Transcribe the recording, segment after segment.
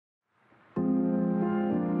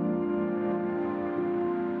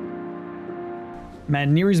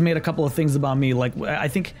Man, Neri's made a couple of things about me. Like, I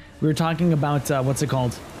think we were talking about, what's it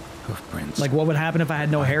called? Hoofprints. Like, what would happen if I had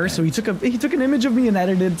no hair? So he took an image of me and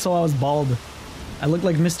edited so I was bald. I look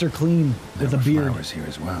like Mr. Clean with a beard. There were flowers here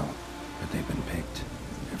as well, but they've been picked.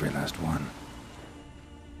 Every last one.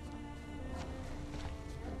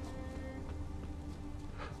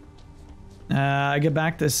 I get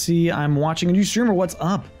back to see I'm watching a new streamer. What's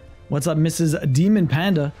up? What's up, Mrs. Demon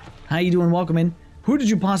Panda? How you doing? Welcome in. Who did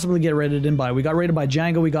you possibly get rated in by? We got rated by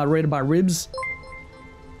Django. We got rated by Ribs.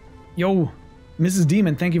 Yo, Mrs.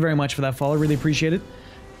 Demon, thank you very much for that follow. Really appreciate it.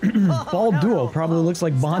 Bald duo probably looks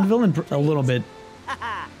like Bond villain a little bit.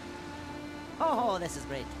 Oh, this is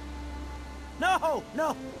great. No,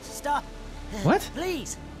 stop. What?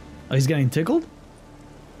 Please. Oh, he's getting tickled?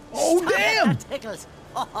 Oh, Stop damn! That tickles.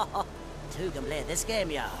 Two can play this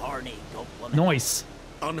game, you horny goat woman. Nice.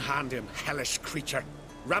 Unhand him, hellish creature.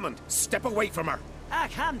 Raymond, step away from her.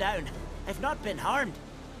 Calm down. I've not been harmed.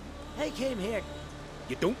 I came here.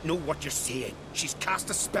 You don't know what you're saying. She's cast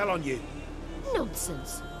a spell on you.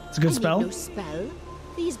 Nonsense. It's a good spell. No spell.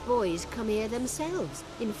 These boys come here themselves.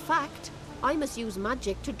 In fact, I must use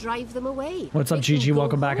magic to drive them away. What's up, They can Gigi? go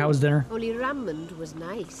Welcome back. How home. was dinner? Only Raymond was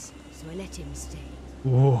nice, so I let him stay.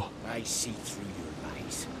 Ooh. I see through your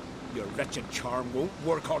lies. Your wretched charm won't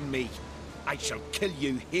work on me. I shall kill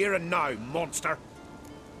you here and now, monster.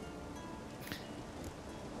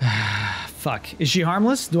 Fuck. Is she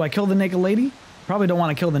harmless? Do I kill the naked lady? Probably don't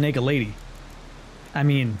want to kill the naked lady. I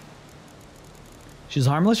mean, she's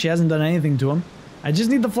harmless. She hasn't done anything to him. I just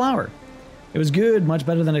need the flower. It was good, much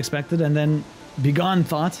better than expected, and then begone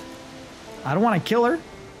thought. I don't want to kill her.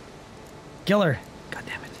 Kill her. God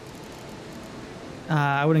damn it.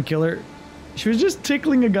 I wouldn't kill her. She was just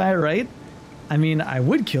tickling a guy, right? I mean, I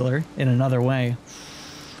would kill her in another way.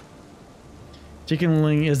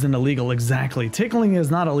 Tickling isn't illegal, exactly. Tickling is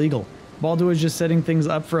not illegal. Baldo is just setting things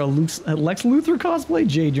up for a Lex Luthor cosplay.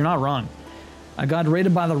 Jade, you're not wrong. I got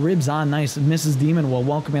rated by the Ribs. Ah, nice. Mrs. Demon, well,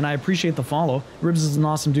 welcome in. I appreciate the follow. Ribs is an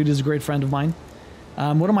awesome dude. He's a great friend of mine.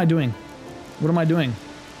 What am I doing? What am I doing?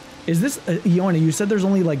 Is this... Yona, you said there's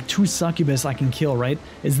only like 2 succubus I can kill, right?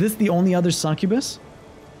 Is this the only other succubus?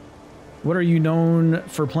 What are you known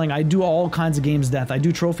for playing? I do all kinds of games, Death. I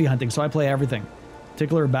do trophy hunting, so I play everything.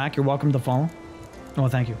 Tickler back. You're welcome to follow. Oh,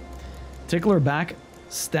 thank you. Tickler back.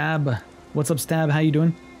 Stab. What's up, Stab? How you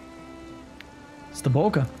doing?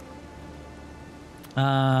 Staboka.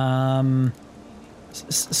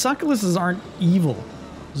 Succubuses aren't evil.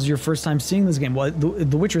 This is your first time seeing this game. Well,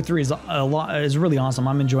 The Witcher 3 is really awesome.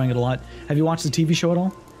 I'm enjoying it a lot. Have you watched the TV show at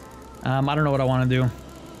all? I don't know what I want to do.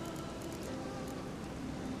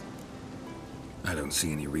 I don't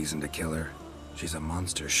see any reason to kill her. She's a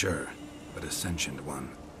monster, sure, but a sentient one,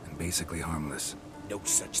 and basically harmless. No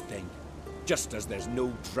such thing. Just as there's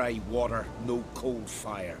no dry water, no cold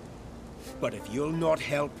fire. But if you'll not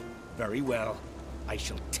help, very well. I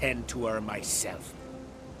shall tend to her myself.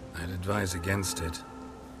 I'd advise against it.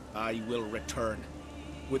 I will return,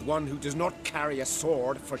 with one who does not carry a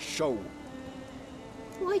sword for show.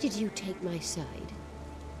 Why did you take my side?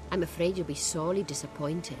 I'm afraid you'll be sorely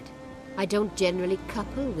disappointed. I don't generally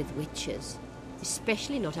couple with witches,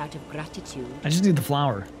 especially not out of gratitude. I just need the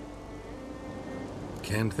flower.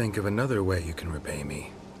 Can't think of another way you can repay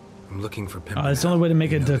me. I'm looking for Pimpernel. It's the only way to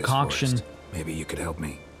make You a know this decoction. forest. Maybe you could help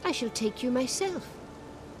me. I shall take you myself.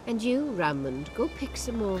 And you, Raymond, go pick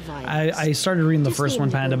some more violets. I started reading the Just first the one,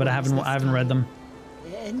 indigo Panda, but I ones haven't this read them.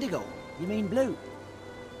 Indigo? You mean blue?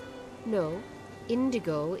 No,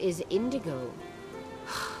 indigo is indigo.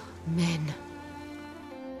 Men.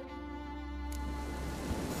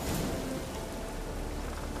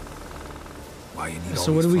 Why you need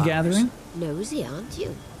So all what are these we flowers? gathering? Nosy, aren't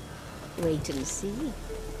you? Wait and see.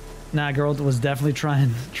 Nah, girl was definitely trying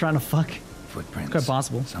to fuck. Footprints. It's quite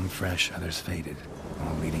possible. Some fresh, others faded,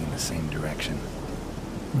 all leading in the same direction.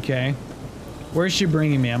 Okay. Where is she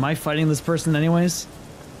bringing me? Am I fighting this person anyways?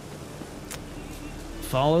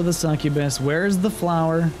 Follow the succubus. Where's the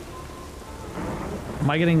flower? Am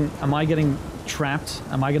I getting trapped?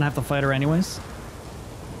 Am I gonna have to fight her anyways?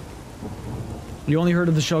 You only heard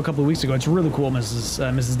of the show a couple of weeks ago. It's really cool,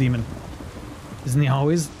 Mrs. Demon. Isn't he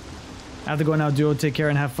always? I have to go now, duo. Take care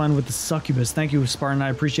and have fun with the succubus. Thank you, Spartan. I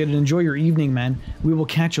appreciate it. Enjoy your evening, man. We will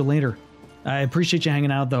catch you later. I appreciate you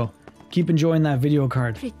hanging out, though. Keep enjoying that video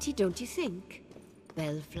card. Pretty, don't you think?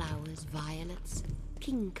 Bellflowers, violets,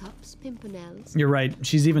 king cups, pimpernels. You're right.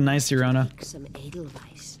 She's even nice, Irona. Take some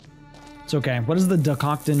edelweiss. It's okay. What does the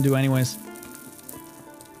decoction do anyways?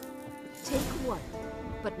 Take one,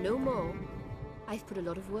 but no more. I've put a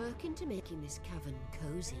lot of work into making this cavern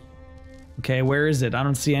cozy. Okay, where is it? I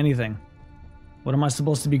don't see anything. What am I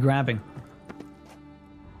supposed to be grabbing?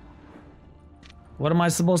 What am I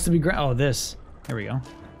supposed to be oh, this. Here we go.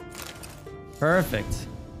 Perfect.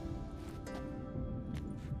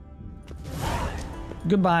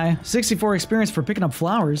 Goodbye. 64 experience for picking up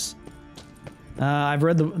flowers. I've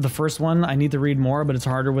read the first one. I need to read more, but it's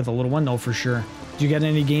harder with a little one. No, for sure. Do you get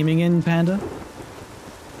any gaming in, Panda?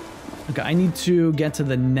 Okay, I need to get to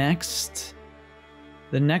the next...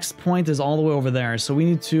 The next point is all the way over there. So we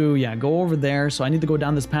need to, yeah, go over there. So I need to go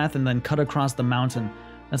down this path and then cut across the mountain.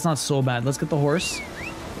 That's not so bad. Let's get the horse.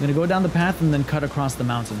 I'm gonna go down the path and then cut across the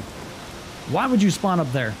mountain. Why would you spawn up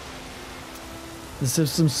there? The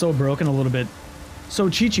system's so broken a little bit. So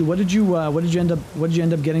Chi-Chi, what did you end up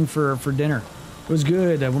getting for dinner? It was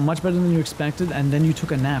good, much better than you expected, and then you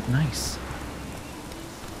took a nap. Nice.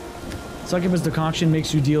 Succubus decoction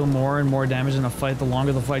makes you deal more and more damage in a fight the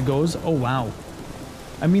longer the fight goes. Oh wow.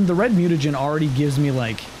 I mean, the red mutagen already gives me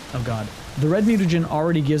like, oh god. The red mutagen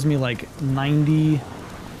already gives me like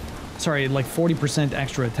 40%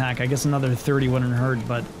 extra attack. I guess another 30 wouldn't hurt,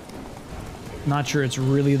 but not sure it's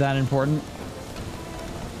really that important.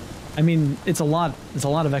 I mean, it's a lot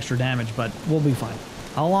of extra damage, but we'll be fine.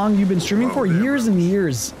 How long you been streaming for? Years and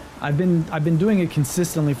years. I've been doing it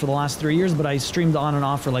consistently for the last 3 years, but I streamed on and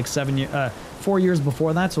off for like 4 years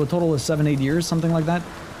before that, so a total of 7-8 years, something like that.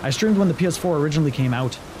 I streamed when the PS4 originally came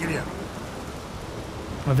out.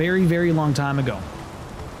 A very, very long time ago.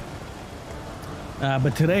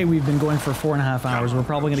 But today we've been going for 4.5 hours. We're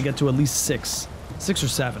probably going to get to at least 6 or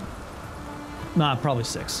 7. Nah, probably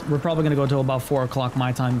 6. We're probably going to go till about 4 o'clock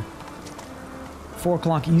my time. 4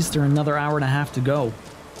 o'clock Eastern, another hour and a half to go.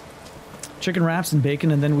 Chicken wraps and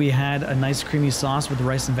bacon, and then we had a nice creamy sauce with the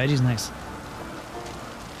rice and veggies. Nice.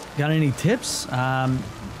 Got any tips?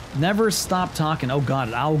 Never stop talking. Oh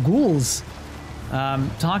god, owl ghouls.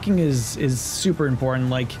 Talking is super important.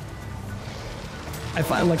 Like, I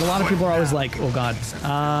find like a lot of people are always like, oh god.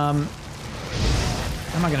 I'm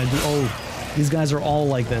not gonna do. Oh, these guys are all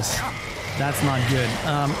like this. That's not good.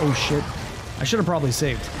 Oh shit. I should have probably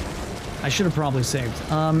saved.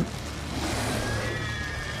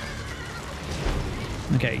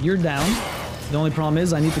 Okay, you're down. The only problem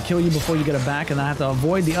is I need to kill you before you get it back, and I have to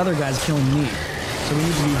avoid the other guys killing me. So we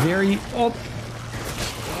need to be very... Oh!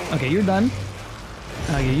 Okay, you're done.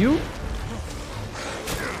 Okay, you.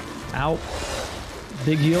 Ow.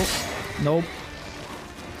 Big heal. Nope.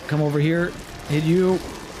 Come over here. Hit you.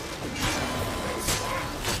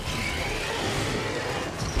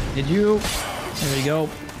 Hit you. There we go.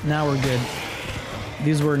 Now we're good.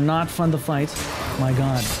 These were not fun to fight. My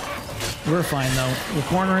god. We're fine though. We'll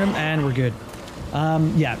corner him and we're good.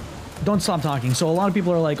 Yeah. Don't stop talking. So a lot of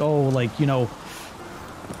people are like, oh, like, you know...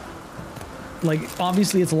 Like,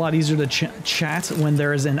 obviously it's a lot easier to chat when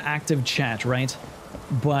there is an active chat, right?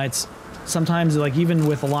 But sometimes, like, even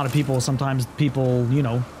with a lot of people, sometimes people, you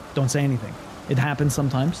know, don't say anything. It happens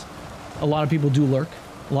sometimes. A lot of people do lurk.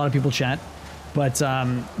 A lot of people chat. But,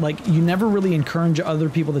 like, you never really encourage other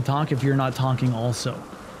people to talk if you're not talking also.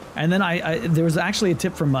 And then there was actually a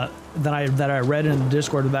tip from that I read in the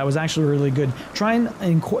Discord that was actually really good. Try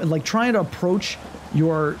to approach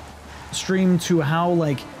your stream to how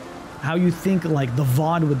you think like the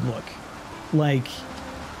VOD would look. Like,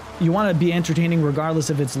 you want to be entertaining regardless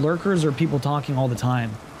if it's lurkers or people talking all the time.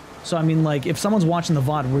 So I mean, like, if someone's watching the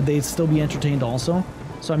VOD, would they still be entertained also?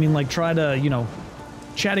 So I mean, like, try to, you know,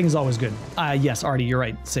 chatting is always good. Yes, Artie, you're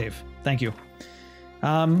right. Save. Thank you.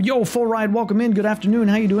 Yo, Full Ride, welcome in. Good afternoon.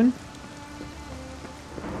 How you doing?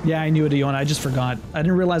 Yeah, I knew it, Iona. I just forgot. I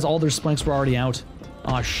didn't realize all their spikes were already out.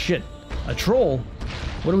 Aw, shit. A troll?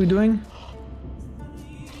 What are we doing?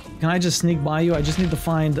 Can I just sneak by you? I just need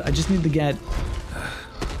to get...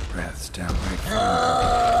 Breath's downright.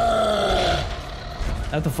 I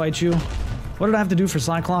have to fight you? What did I have to do for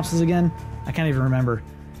Cyclopses again? I can't even remember.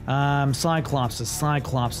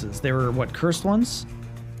 Cyclopses. They were, what, cursed ones?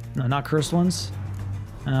 No, not cursed ones.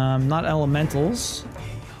 Not elementals.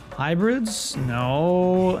 Hybrids?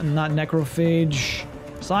 No, not necrophage.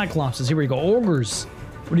 Cyclopses, here we go. Ogres.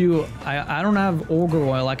 What do you... I don't have ogre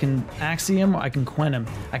oil. I can axiom, I can quen him.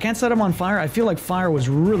 I can't set him on fire. I feel like fire was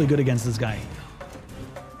really good against this guy.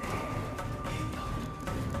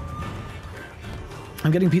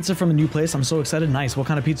 I'm getting pizza from a new place. I'm so excited. Nice. What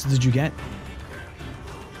kind of pizza did you get?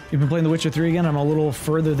 You've been playing The Witcher 3 again? I'm a little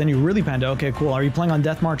further than you. Really, Panda? Okay, cool. Are you playing on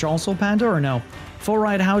Deathmarch also, Panda, or no? Full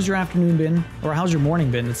Ride, how's your afternoon been? Or how's your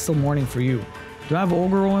morning been? It's still morning for you. Do I have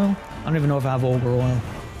ogre oil? I don't even know if I have ogre oil.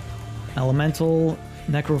 Elemental,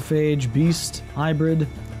 necrophage, beast, hybrid,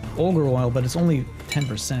 ogre oil, but it's only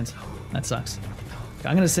 10%. That sucks. Okay,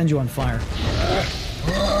 I'm gonna send you on fire.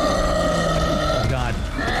 Oh god.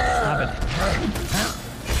 Stop it.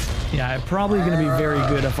 Yeah, it's probably gonna be very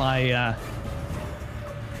good if I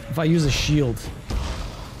If I use a shield.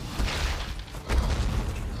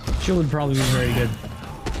 Shield would probably be very good.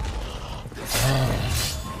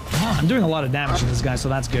 I'm doing a lot of damage to this guy, so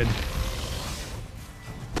that's good.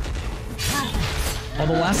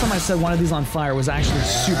 Although last time I set one of these on fire was actually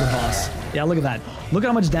super boss. Yeah, look at that. Look at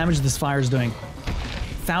how much damage this fire is doing.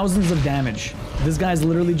 Thousands of damage. This guy's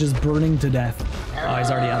literally just burning to death. Oh,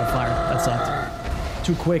 he's already out of fire. That sucked.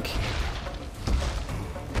 Too quick.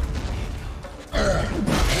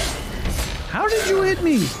 How did you hit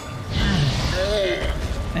me?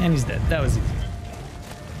 And he's dead. That was easy.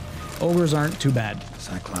 Ogres aren't too bad.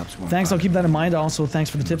 Cyclops won't Thanks, I'll keep that in mind. Also, thanks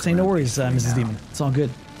for the tips. Hey, no worries, Mrs. Demon. It's all good.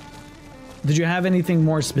 Did you have anything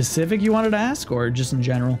more specific you wanted to ask, or just in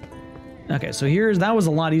general? Okay, so that was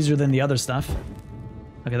a lot easier than the other stuff.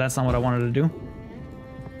 Okay, that's not what I wanted to do.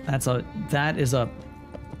 That is a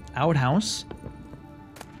outhouse.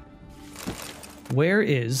 Where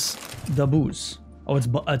is the booze? Oh,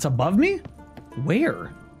 it's above me?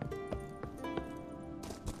 Where?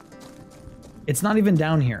 It's not even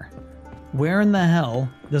down here. Where in the hell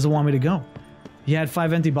does it want me to go? He had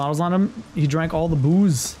 5 empty bottles on him. He drank all the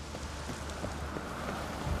booze.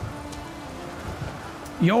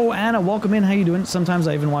 Yo, Anna, welcome in. How you doing? Sometimes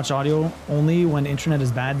I even watch audio only when internet is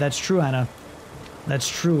bad. That's true, Anna. That's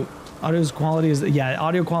true. Audio quality is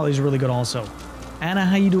really good also. Anna,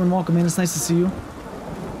 how you doing? Welcome in. It's nice to see you.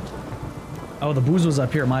 Oh, the booze was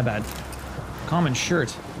up here. My bad. Common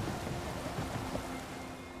shirt.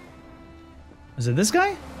 Is it this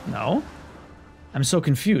guy? No. I'm so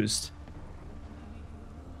confused.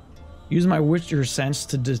 Use my Witcher sense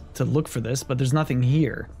to look for this, but there's nothing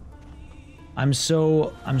here. I'm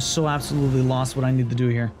so absolutely lost what I need to do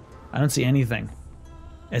here. I don't see anything.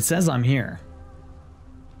 It says I'm here.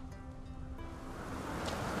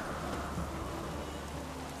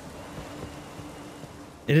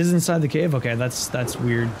 It is inside the cave? Okay, that's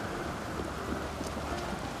weird.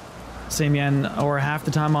 Same yen, or half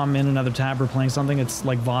the time I'm in another tab or playing something, it's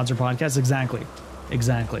like VODs or podcasts. Exactly.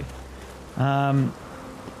 Exactly.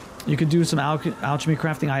 You could do some alchemy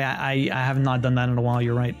crafting. I have not done that in a while,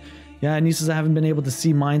 you're right. Yeah, nieces, I haven't been able to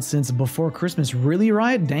see mine since before Christmas. Really,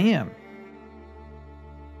 Riot? Damn.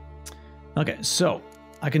 Okay, so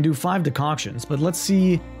I can do 5 decoctions, but let's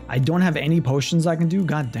see. I don't have any potions I can do.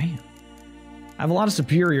 God damn. I have a lot of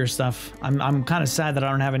superior stuff. I'm kind of sad that I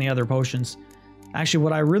don't have any other potions. Actually,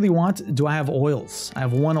 what I really want, do I have oils? I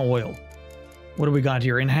have 1 oil. What do we got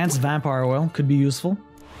here? Enhanced vampire oil could be useful.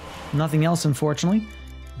 Nothing else, unfortunately.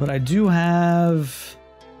 But I do have...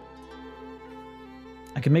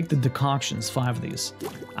 I can make the decoctions, 5 of these.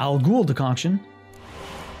 Al Ghul decoction.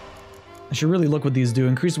 I should really look what these do.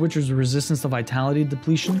 Increase Witcher's resistance to vitality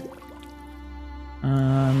depletion.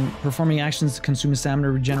 Performing actions to consume stamina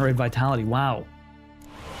to regenerate vitality. Wow.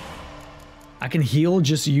 I can heal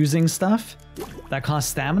just using stuff that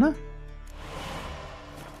costs stamina?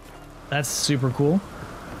 That's super cool.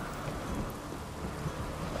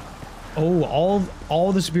 Oh,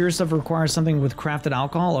 all the superior stuff requires something with crafted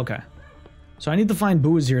alcohol? Okay. So I need to find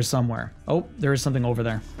booze here somewhere. Oh, there is something over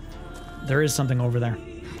there. There is something over there.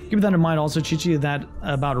 Keep that in mind also, Chichi, that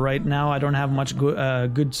about right now I don't have much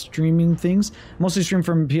good streaming things. Mostly stream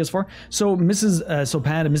from PS4. So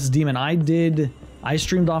Panda, Mrs. Demon, I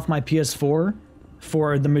streamed off my PS4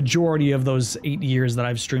 for the majority of those 8 years that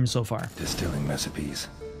I've streamed so far. Distilling recipes.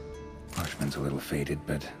 Parchment's a little faded,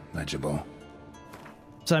 but legible.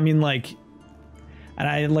 So I mean, like,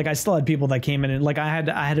 and I still had people that came in and like I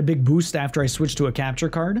had a big boost after I switched to a capture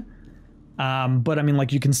card. But I mean,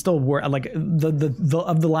 like, you can still work, like, of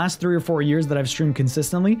the last 3 or 4 years that I've streamed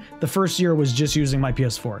consistently, the first year was just using my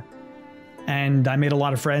PS4. And I made a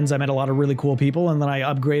lot of friends, I met a lot of really cool people, and then I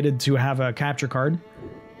upgraded to have a capture card.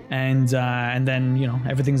 And then, you know,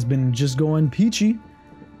 everything's been just going peachy.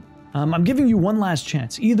 I'm giving you one last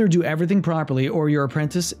chance. Either do everything properly, or your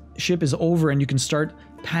apprenticeship is over and you can start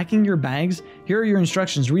packing your bags. Here are your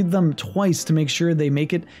instructions. Read them twice to make sure they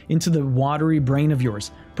make it into the watery brain of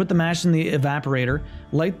yours. Put the mash in the evaporator.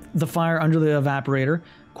 Light the fire under the evaporator.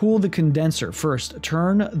 Cool the condenser first.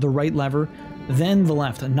 Turn the right lever, then the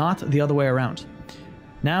left, not the other way around.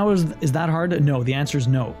 Now, is that hard? No, the answer is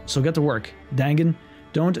no. So get to work. Dangan,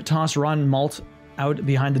 don't toss rotten malt out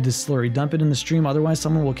behind the distillery. Dump it in the stream, otherwise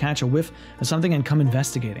someone will catch a whiff of something and come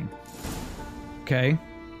investigating. Okay.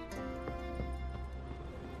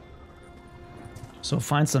 So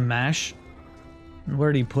find some mash.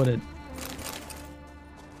 Where did he put it?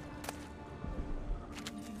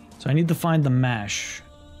 So I need to find the mash.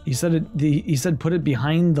 He said he said put it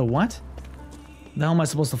behind the what? The hell am I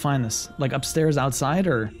supposed to find this? Like upstairs outside,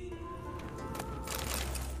 or?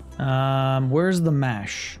 Where's the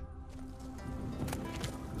mash?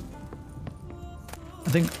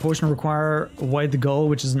 I think potion require white gull,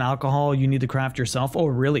 which is an alcohol you need to craft yourself. Oh,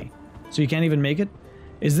 really? So you can't even make it?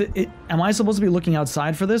 Is it am I supposed to be looking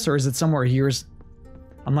outside for this, or is it somewhere here?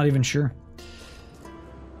 I'm not even sure.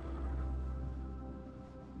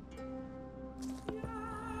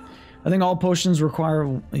 I think all potions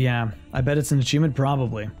require... Yeah, I bet it's an achievement,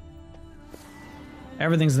 probably.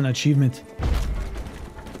 Everything's an achievement.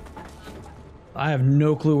 I have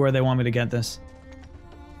no clue where they want me to get this.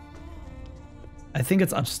 I think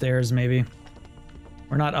it's upstairs, maybe.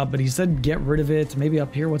 Or not up, but he said get rid of it. Maybe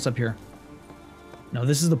up here? What's up here? No,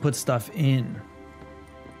 this is to put stuff in.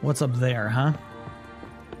 What's up there, huh?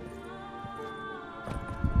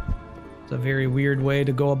 It's a very weird way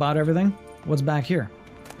to go about everything. What's back here?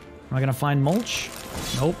 Am I gonna find mulch?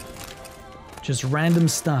 Nope. Just random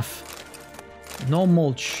stuff. No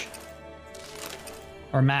mulch.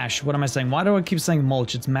 Or mash. What am I saying? Why do I keep saying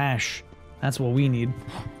mulch? It's mash. That's what we need.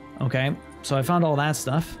 Okay, so I found all that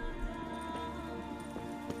stuff.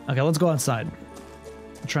 Okay, let's go outside.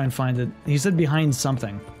 I'll try and find it. He said behind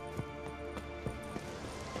something.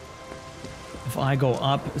 If I go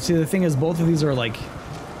up... See, the thing is, both of these are like...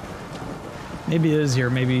 Maybe it is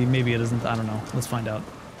here, maybe it isn't. I don't know. Let's find out.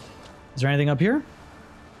 Is there anything up here?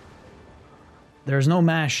 There's no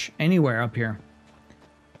mash anywhere up here.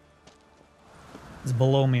 It's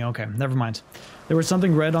below me. Okay, never mind. There was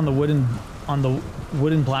something red on the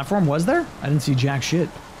wooden platform. Was there? I didn't see jack shit.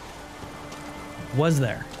 Was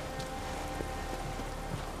there?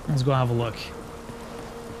 Let's go have a look.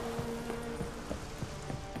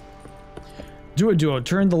 Do it.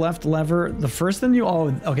 Turn the left lever. The first thing you...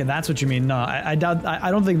 Oh, okay, that's what you mean. No, I doubt...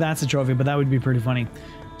 I don't think that's a trophy, but that would be pretty funny.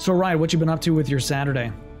 So, Ryan, what you been up to with your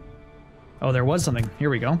Saturday? Oh, there was something. Here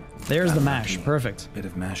we go. There's the mash. Perfect. Bit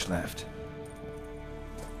of mash left.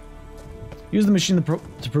 Use the machine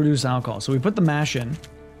to produce alcohol. So we put the mash in.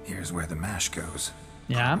 Here's where the mash goes.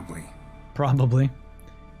 Yeah. Probably.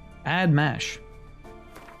 Add mash.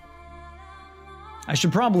 I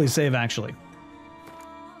should probably save, actually.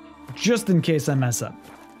 Just in case I mess up.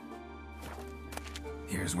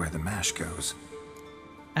 Here's where the mash goes.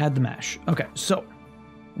 Add the mash. Okay, so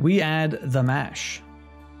we add the mash.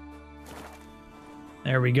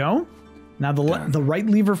 There we go. Now the right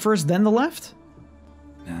lever first, then the left?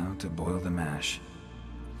 Now to boil the mash.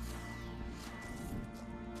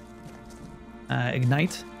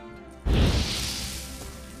 Ignite.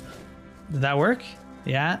 Did that work?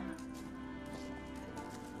 Yeah.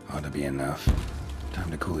 Ought to be enough.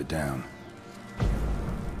 Time to cool it down.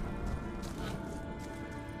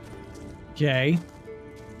 Okay.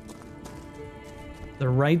 The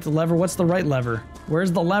right lever. What's the right lever?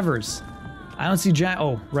 Where's the levers? I don't see jack.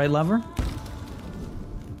 Oh, right lever.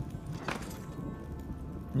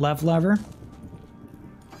 Left lever.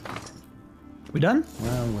 We done?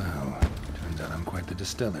 Well. Turns out I'm quite the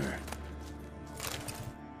distiller.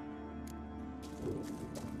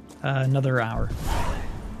 Another hour.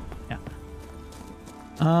 Yeah.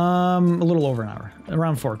 A little over an hour.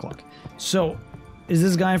 Around 4 o'clock. So, is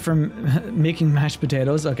this guy from making mashed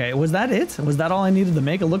potatoes? Okay, was that it? Was that all I needed to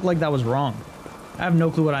make? It looked like that was wrong. I have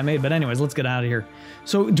no clue what I made, but anyways, let's get out of here.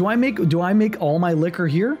 So, do I make all my liquor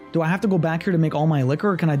here? Do I have to go back here to make all my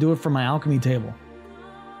liquor, or can I do it from my alchemy table?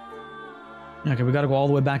 Okay, we gotta go all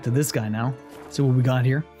the way back to this guy now. See what we got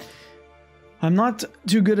here. I'm not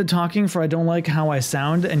too good at talking, for I don't like how I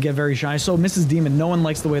sound and get very shy. So, Mrs. Demon, no one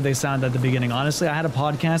likes the way they sound at the beginning. Honestly, I had a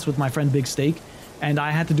podcast with my friend Big Steak, and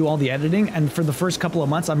I had to do all the editing, and for the first couple of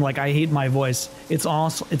months, I'm like, I hate my voice. It's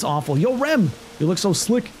awful. Yo, Rem! You look so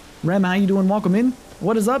slick. Rem, how you doing? Welcome in.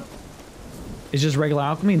 What is up? It's just regular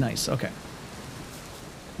alchemy? Nice, okay.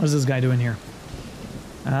 What is this guy doing here?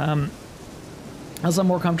 Unless I'm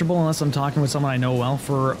more comfortable, unless I'm talking with someone I know well,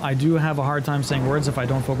 for I do have a hard time saying words if I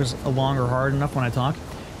don't focus long or hard enough when I talk.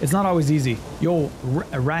 It's not always easy. Yo,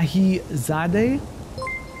 Rahi Zadeh?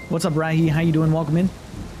 What's up, Rahi? How you doing? Welcome in.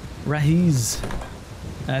 Rahiz.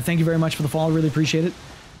 Thank you very much for the follow. Really appreciate it.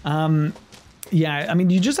 Yeah, I mean,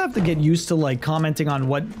 you just have to get used to, like, commenting on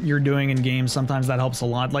what you're doing in games. Sometimes that helps a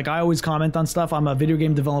lot. Like, I always comment on stuff. I'm a video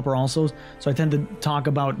game developer also, so I tend to talk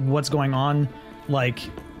about what's going on, like,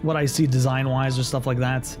 what I see design-wise or stuff like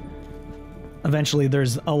that. Eventually,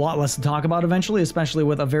 there's a lot less to talk about eventually, especially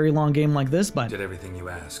with a very long game like this, but... Did everything you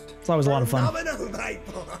asked. It's always a lot of fun. Phenomenal, my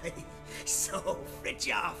boy. So,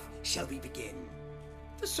 Fritjof, shall we begin?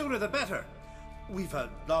 The sooner the better. We've a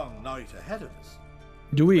long night ahead of us.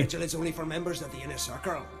 Do we? Vigil is only for members of the inner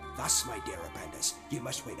circle. Thus, my dear apprentice, you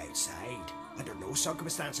must wait outside. Under no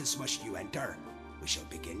circumstances must you enter. We shall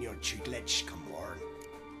begin your tutelage come morn.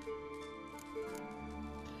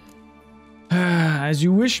 As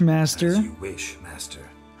you wish, master. As you wish, master.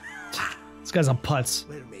 It's This guy's a putz.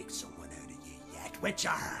 We'll make someone out of you yet,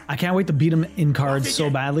 Witcher. I can't wait to beat him in cards so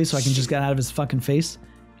badly so I can just get out of his fucking face.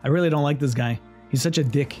 I really don't like this guy. He's such a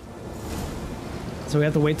dick. So we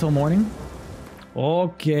have to wait till morning?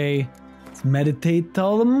 Okay. Let's meditate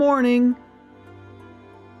till the morning.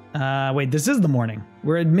 Wait, this is the morning.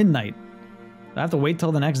 We're at midnight. I have to wait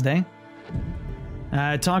till the next day?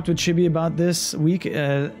 I talked with Chibi about this week,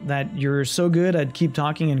 that you're so good at keep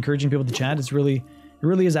talking and encouraging people to chat. It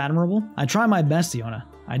really is admirable. I try my best, Iona.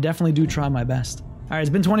 I definitely do try my best. Alright, it's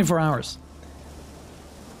been 24 hours.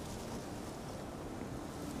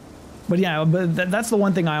 But yeah, but that's the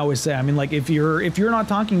one thing I always say. I mean, like, if you're not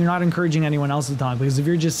talking, you're not encouraging anyone else to talk. Because if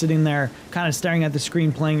you're just sitting there kind of staring at the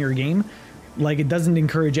screen playing your game, like, it doesn't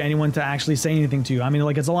encourage anyone to actually say anything to you. I mean,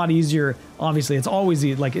 like, it's a lot easier. Obviously, it's always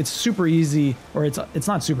like, it's super easy, or it's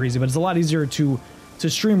not super easy, but it's a lot easier to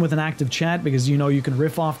stream with an active chat because, you know, you can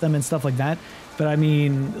riff off them and stuff like that. But I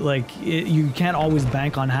mean, like, you can't always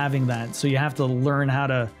bank on having that. So you have to learn how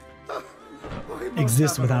to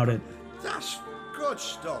exist without it. That's good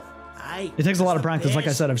stuff. Aye, It takes a lot of practice. Like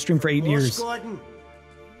I said, I've streamed for 8 years. Gordon.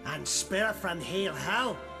 And Spirit from Hail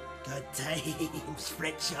Hell. Good times,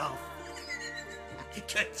 Fritjof.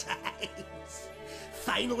 Good times.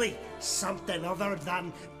 Finally, something other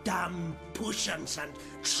than damn potions and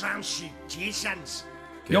transmutations.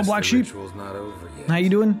 Yo, Black the Sheep. ritual's not over yet. How you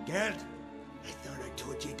doing? Good. I thought I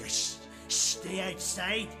told you to stay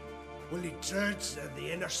outside. Only turds in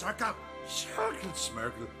the inner circle. Smirkle,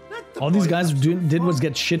 smirkle. Let the All these boy guys have some did was fun.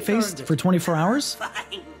 get shit-faced for 24 hours?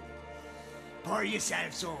 Fine. Pour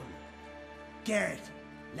yourselves on. Gerd,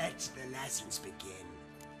 let the lessons begin.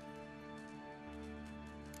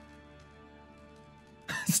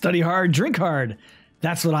 Study hard, drink hard.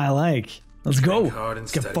 That's what I like. Let's go. Drink hard and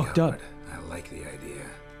Let's get study fucked hard. up. I like the idea.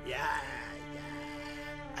 Yeah.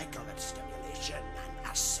 I call it stimulation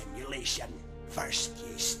and assimilation. First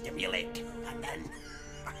you stimulate, and then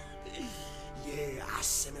you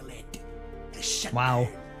assimilate. The shit Wow.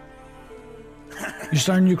 down. You're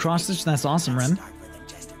starting a new cross stitch? That's awesome, Ren. Start with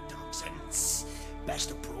ingesting toxins.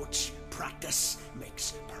 Best approach, practice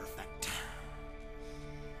makes perfect.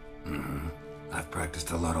 I've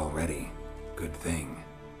practiced a lot already. Good thing.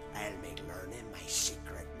 I'll make learning my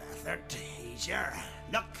secret method easier.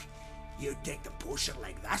 Look, you take the potion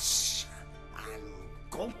like this, and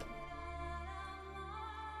gulp.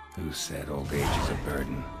 Who said old age is a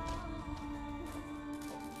burden?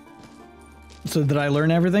 So did I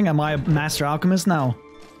learn everything? Am I a master alchemist now?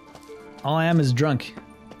 All I am is drunk.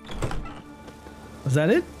 Was that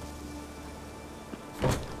it?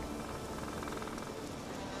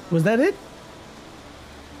 Was that it?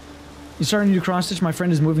 You starting to do cross stitch? My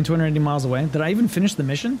friend is moving 280 miles away. Did I even finish the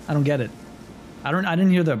mission? I don't get it. I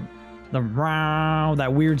didn't hear the wow,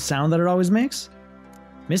 that weird sound that it always makes.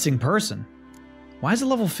 Missing person. Why is it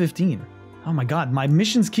level 15? Oh my god, my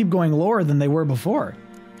missions keep going lower than they were before.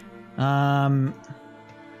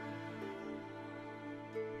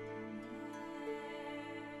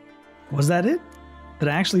 Was that it? Did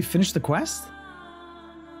I actually finish the quest?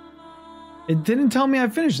 It didn't tell me I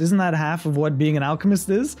finished. Isn't that half of what being an alchemist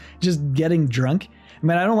is? Just getting drunk? I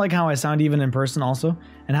mean, I don't like how I sound even in person also.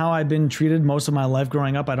 And how I've been treated most of my life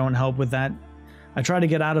growing up. I don't help with that. I try to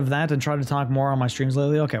get out of that and try to talk more on my streams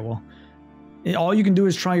lately. Okay, well. All you can do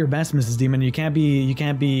is try your best, Mrs. Demon. You can't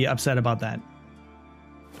be upset about that.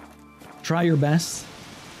 Try your best.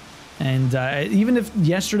 And even if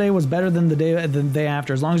yesterday was better than the day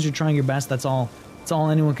after, as long as you're trying your best, that's all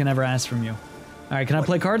anyone can ever ask from you. All right, can I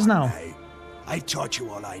play cards now? I taught you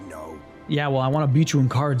all I know. Yeah, well, I want to beat you in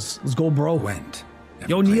cards. Let's go, bro. Gwent.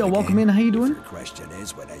 Yo, Neo, welcome in. How you doing? The question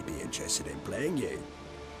is, would I be interested in playing you?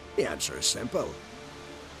 The answer is simple.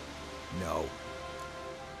 No.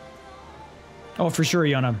 Oh, for sure,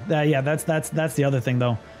 Yona. Yeah, that's the other thing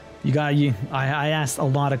though. I asked a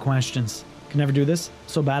lot of questions. Can never do this.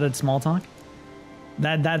 So bad at small talk.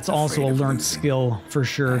 That's also a learned skill for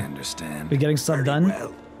sure. I understand. But getting stuff done.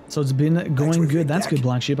 Well, So it's been going good. That's good,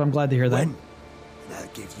 Black Sheep. I'm glad to hear that. and I'll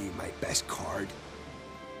give you my best card.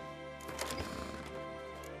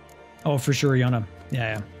 Oh, for sure, Yona.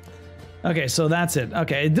 Yeah. Okay, so that's it.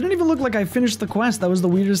 Okay, it didn't even look like I finished the quest. That was the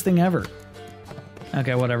weirdest thing ever.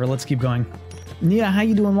 Okay, whatever. Let's keep going. Nia, how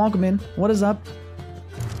you doing? Welcome in. What is up?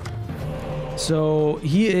 So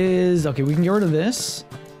he is... Okay, we can get rid of this.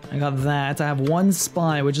 I got that. I have one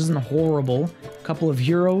spy, which isn't horrible. A couple of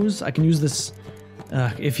heroes. I can use this...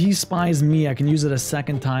 if he spies me, I can use it a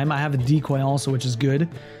second time. I have a decoy also, which is good.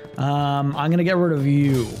 I'm going to get rid of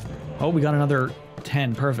you. Oh, we got another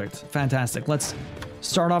 10. Perfect. Fantastic. Let's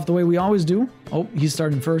start off the way we always do. Oh, he's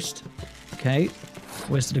starting first. Okay.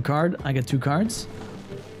 Wasted a card. I get 2 cards.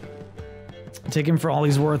 Take him for all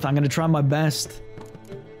he's worth. I'm going to try my best.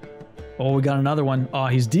 Oh, we got another one. Oh,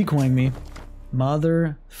 he's decoying me.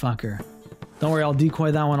 Motherfucker. Don't worry, I'll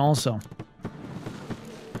decoy that one also.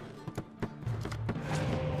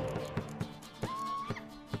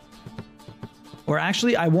 Or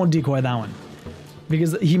actually, I won't decoy that one.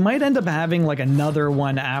 Because he might end up having like another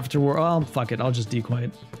one afterward. Oh, fuck it. I'll just decoy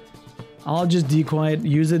it. I'll just decoy it.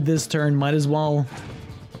 Use it this turn. Might as well.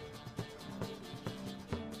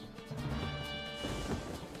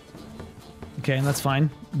 Okay, that's fine.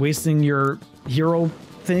 Wasting your hero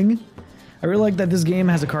thing. I really like that this game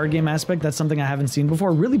has a card game aspect. That's something I haven't seen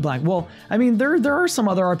before. Really black. Well, I mean, there are some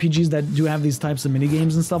other RPGs that do have these types of mini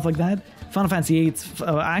games and stuff like that. Final Fantasy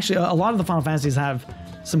VIII, actually, a lot of the Final Fantasies have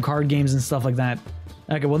some card games and stuff like that.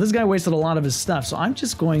 Okay, well, this guy wasted a lot of his stuff, so I'm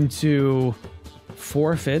just going to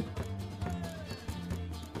forfeit.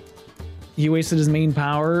 He wasted his main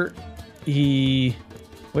power. He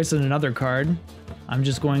wasted another card. I'm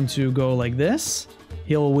just going to go like this.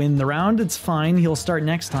 He'll win the round. It's fine. He'll start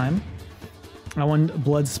next time. I want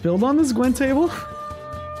blood spilled on this Gwent table.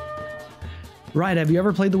 Right, have you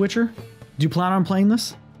ever played The Witcher? Do you plan on playing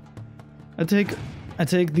this? I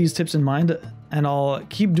take these tips in mind, and I'll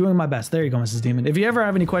keep doing my best. There you go, Mrs. Demon. If you ever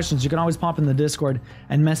have any questions, you can always pop in the Discord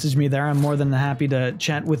and message me there. I'm more than happy to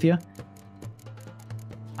chat with you.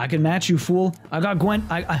 I can match you, fool. I got Gwent.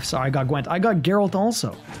 Sorry, I got Gwent. I got Geralt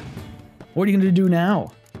also. What are you going to do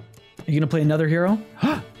now? Are you going to play another hero?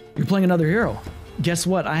 You're playing another hero. Guess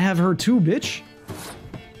what? I have her too, bitch.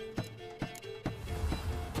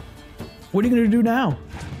 What are you going to do now?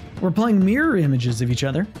 We're playing mirror images of each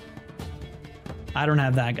other. I don't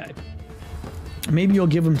have that guy. Maybe you'll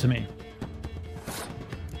give him to me.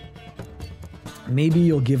 Maybe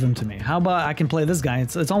you'll give him to me. How about I can play this guy?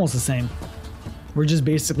 It's almost the same. We're just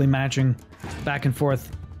basically matching back and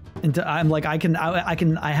forth. I'm like,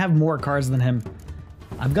 I have more cards than him.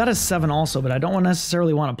 I've got a 7 also, but I don't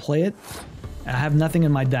necessarily want to play it. I have nothing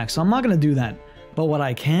in my deck, so I'm not going to do that. But what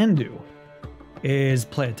I can do is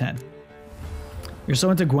play a 10. You're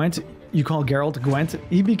so into Gwent, you call Geralt Gwent.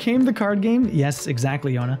 He became the card game? Yes,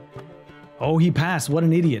 exactly, Yona. Oh, he passed. What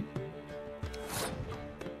an idiot.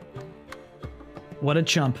 What a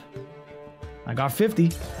chump. I got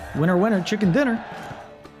 50. Winner, winner, chicken dinner.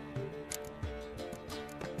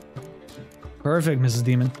 Perfect, Mrs.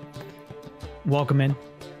 Demon. Welcome in.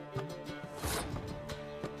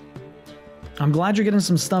 I'm glad you're getting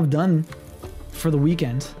some stuff done for the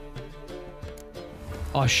weekend.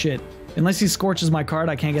 Oh, shit. Unless he scorches my card,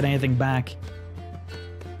 I can't get anything back.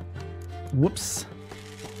 Whoops.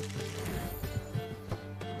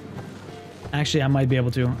 Actually, I might be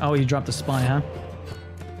able to. Oh, he dropped a spy, huh?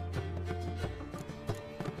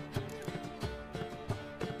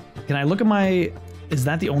 Can I look at my... Is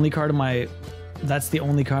that the only card of my... That's the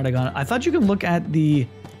only card I got. I thought you could look at the...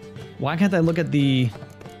 Why can't I look at the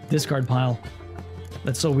discard pile?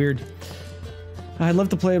 That's so weird. I'd love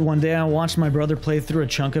to play it one day. I watched my brother play through a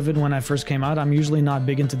chunk of it when I first came out. I'm usually not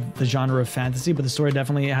big into the genre of fantasy, but the story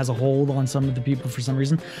definitely has a hold on some of the people for some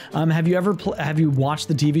reason. Have you ever have you watched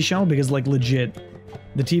the TV show? Because like legit,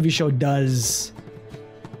 the TV show does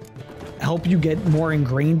help you get more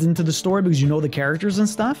ingrained into the story because you know the characters and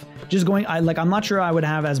stuff. Just going, I'm not sure I would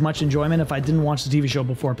have as much enjoyment if I didn't watch the TV show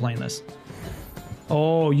before playing this.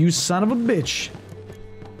 Oh, you son of a bitch.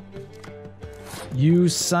 You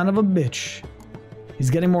son of a bitch. He's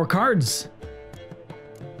getting more cards.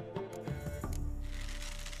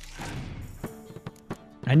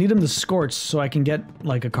 I need him to scorch so I can get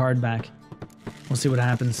like a card back. We'll see what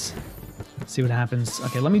happens. See what happens.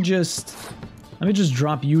 Okay, let me just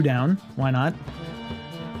drop you down. Why not?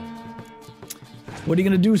 What are you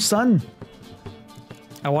gonna do, son?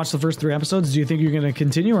 I watched the first 3 episodes. Do you think you're gonna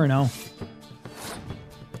continue or no?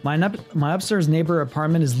 My upstairs neighbor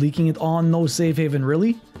apartment is leaking it. Oh no, safe haven,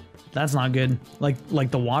 really? That's not good.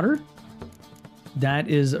 Like the water? That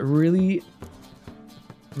is really,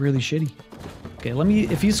 really shitty. Okay, let me,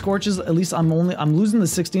 if he scorches, at least I'm losing the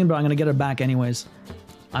 16, but I'm gonna get it back anyways.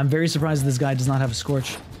 I'm very surprised this guy does not have a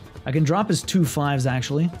scorch. I can drop his 2 5s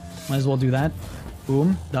actually. Might as well do that.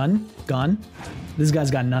 Boom, done, gone. This guy's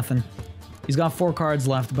got nothing. He's got 4 cards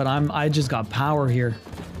left, but I just got power here.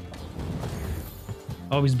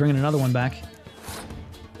 Oh, he's bringing another one back.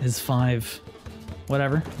 His 5.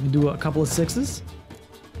 Whatever. We do a couple of 6s.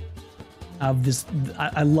 Of this,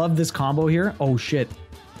 I love this combo here. Oh shit,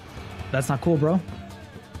 that's not cool, bro.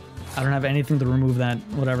 I don't have anything to remove that.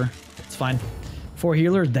 Whatever, it's fine. 4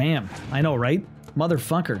 healers. Damn, I know, right?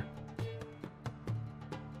 Motherfucker.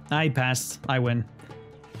 I passed. I win.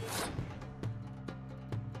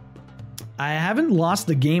 I haven't lost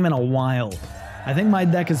the game in a while. I think my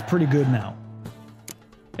deck is pretty good now.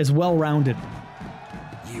 is well-rounded.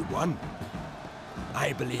 You won.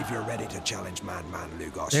 I believe you're ready to challenge Madman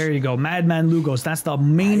Lugos. There you go, Madman Lugos. That's the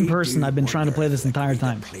main person I've been trying to play this entire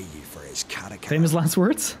time. Play you for his Famous last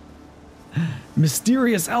words?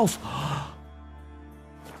 Mysterious elf.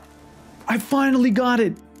 I finally got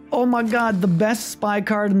it. Oh my god, the best spy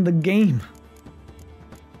card in the game.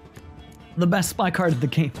 The best spy card in the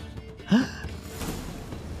game.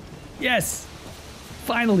 Yes.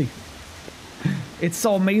 Finally. It's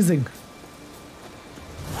so amazing.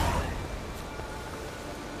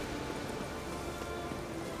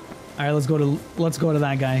 All right, let's go to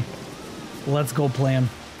that guy. Let's go play him.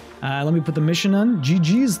 Let me put the mission on.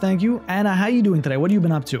 GG's, thank you. Anna, how you doing today? What have you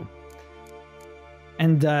been up to?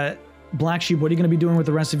 And Black Sheep, what are you going to be doing with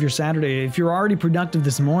the rest of your Saturday? If you're already productive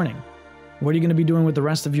this morning, what are you going to be doing with the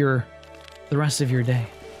rest of your day?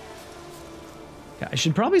 Okay, I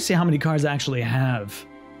should probably see how many cards I actually have.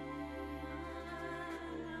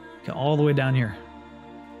 Okay, all the way down here.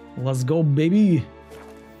 Let's go, baby.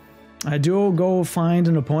 I do go find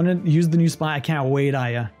an opponent, use the new spy. I can't wait,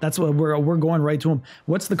 Aya. That's what we're going right to him.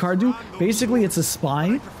 What's the card do? Basically, it's a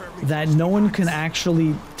spy that no one can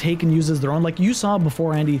actually take and use as their own. Like you saw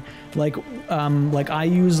before, Andy, like I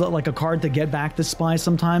use like a card to get back the spy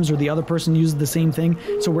sometimes, or the other person uses the same thing.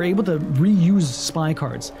 So we're able to reuse spy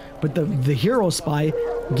cards. But the hero spy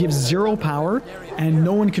gives 0 power and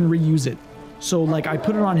no one can reuse it. So like I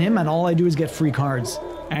put it on him and all I do is get free cards.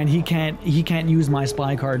 And he can't use my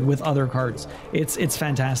spy card with other cards. It's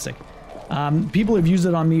fantastic. People have used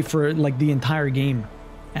it on me for like the entire game,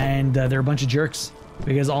 and they're a bunch of jerks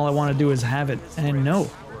because all I want to do is have it. And no,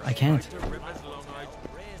 I can't.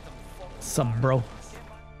 Sup, bro?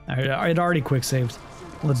 It already quick saved.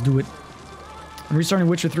 Let's do it. I'm restarting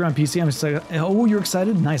Witcher 3 on PC. I'm excited. Oh, you're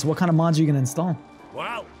excited? Nice. What kind of mods are you gonna install?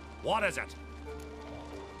 Well, what is it?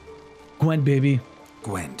 Gwent, baby.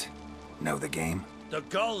 Gwent. Know the game? The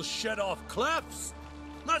gulls shit off cliffs.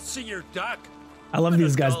 Let's see your duck. I love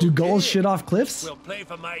these guys. Do gulls shit off cliffs? We'll play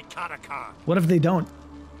for my Katakan. What if they don't?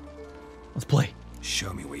 Let's play.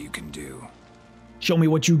 Show me what you can do. Show me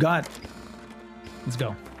what you got. Let's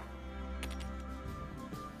go.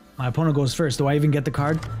 My opponent goes first. Do I even get the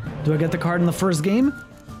card? Do I get the card in the first game?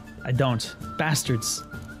 I don't. Bastards.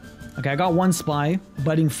 Okay, I got 1 spy.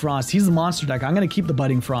 Budding Frost. He's the monster deck. I'm going to keep the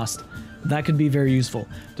Budding Frost. That could be very useful.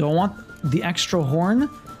 Do I want the extra horn?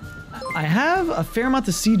 I have a fair amount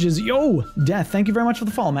of sieges. Yo, Death, thank you very much for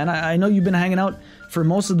the follow, man. I know you've been hanging out for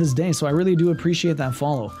most of this day, so I really do appreciate that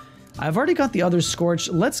follow. I've already got the other Scorch.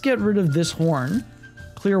 Let's get rid of this horn.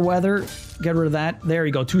 Clear weather. Get rid of that. There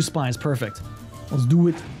you go. 2 spies. Perfect. Let's do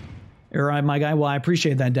it. All right, my guy. Well, I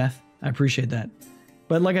appreciate that, Death. I appreciate that.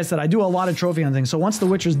 But like I said, I do a lot of trophy hunting, so once The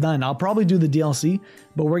Witcher's done, I'll probably do the DLC,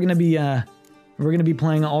 but we're going to be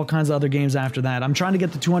playing all kinds of other games after that. I'm trying to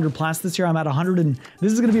get to 200 plus this year. I'm at 100 and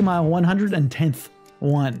this is going to be my 110th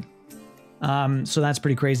one. So that's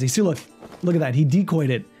pretty crazy. See, look at that. He decoyed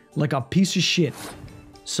it like a piece of shit.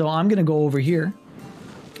 So I'm going to go over here.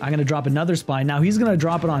 I'm going to drop another spy. Now he's going to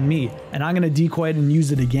drop it on me and I'm going to decoy it and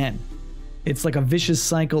use it again. It's like a vicious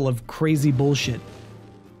cycle of crazy bullshit.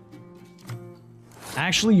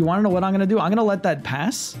 Actually, you want to know what I'm going to do? I'm going to let that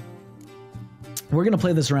pass. We're going to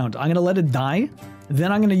play this around. I'm going to let it die.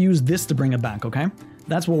 Then I'm going to use this to bring it back, okay?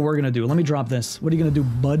 That's what we're going to do. Let me drop this. What are you going to do,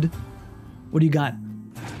 bud? What do you got?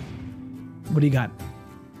 What do you got?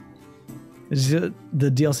 The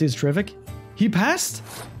DLC is terrific. He passed?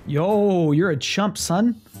 Yo, you're a chump,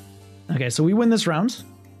 son. Okay, so we win this round.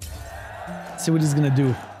 Let's see what he's going to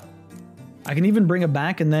do. I can even bring it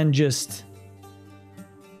back and then just...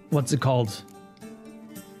 What's it called?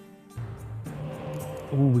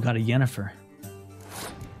 Ooh, we got a Yennefer.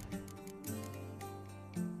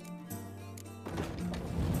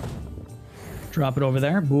 Drop it over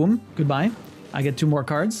there. Boom. Goodbye. I get 2 more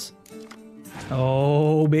cards.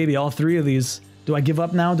 Oh, baby. All 3 of these. Do I give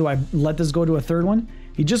up now? Do I let this go to a 3rd one?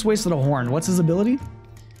 He just wasted a horn. What's his ability?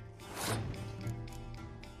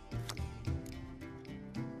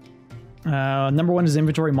 Number 1 is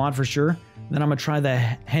inventory mod for sure. Then I'm going to try the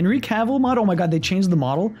Henry Cavill mod. Oh my god, they changed the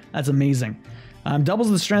model. That's amazing. Doubles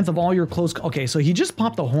the strength of all your close... Okay, so he just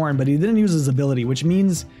popped a horn, but he didn't use his ability, which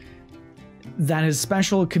means that his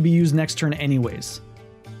special could be used next turn anyways.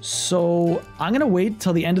 So I'm going to wait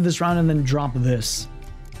till the end of this round and then drop this.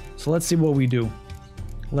 So let's see what we do.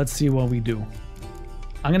 Let's see what we do.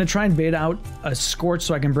 I'm going to try and bait out a Scorch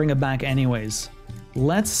so I can bring it back anyways.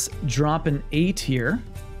 Let's drop an 8 here.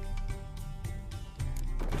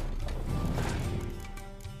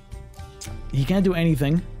 He can't do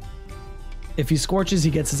anything. If he Scorches,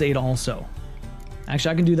 he gets his 8 also.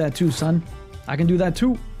 Actually, I can do that too, son. I can do that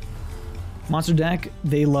too. Monster deck,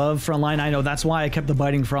 they love frontline. I know, that's why I kept the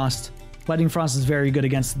Biting Frost. Biting Frost is very good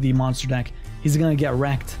against the monster deck. He's gonna get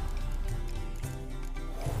wrecked.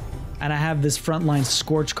 And I have this frontline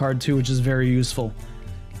Scorch card too, which is very useful.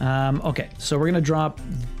 Okay, so we're gonna drop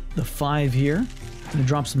the 5 here. I'm gonna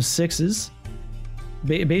drop some 6s.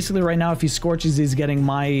 Basically right now, if he Scorches, he's getting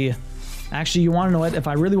my... Actually, you wanna know what? If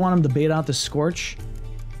I really want him to bait out the Scorch...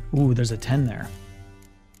 Ooh, there's a 10 there.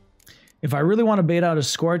 If I really want to bait out a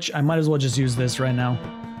Scorch, I might as well just use this right now.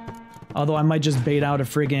 Although I might just bait out a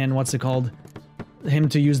friggin', what's it called? Him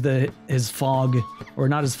to use his fog, or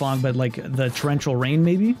not his fog, but like the torrential rain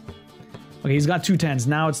maybe? Okay, he's got 2 10s.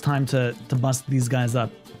 Now it's time to bust these guys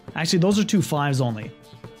up. Actually, those are 2 5s only.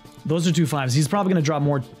 Those are 2 5s. He's probably going to drop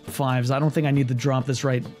more 5s. I don't think I need to drop this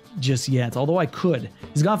right just yet, although I could.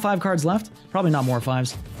 He's got 5 cards left. Probably not more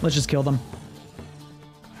 5s. Let's just kill them.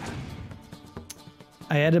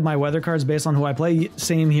 I edit my weather cards based on who I play.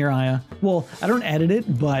 Same here, Aya. Well, I don't edit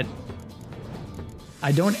it, but...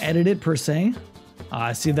 I don't edit it per se.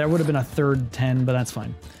 See, there would have been a 3rd 10, but that's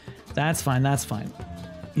fine. That's fine, that's fine.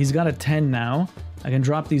 He's got a 10 now. I can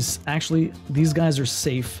drop these... Actually, these guys are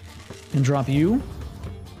safe. I can drop you.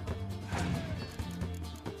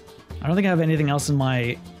 I don't think I have anything else in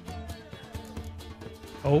my...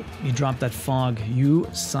 Oh, you dropped that fog. You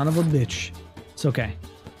son of a bitch. It's okay.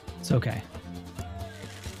 It's okay.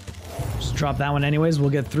 Just drop that one anyways. We'll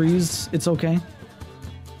get 3s. It's okay.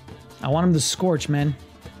 I want him to Scorch, man.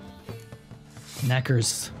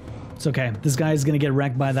 Neckers. It's okay. This guy is going to get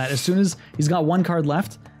wrecked by that. As soon as he's got 1 card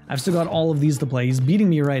left, I've still got all of these to play. He's beating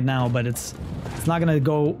me right now, but it's not going to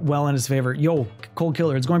go well in his favor. Yo, Cold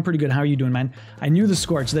Killer, it's going pretty good. How are you doing, man? I knew the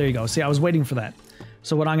Scorch. There you go. See, I was waiting for that.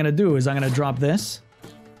 So what I'm going to do is I'm going to drop this.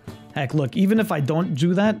 Heck, look, even if I don't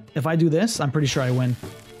do that, if I do this, I'm pretty sure I win.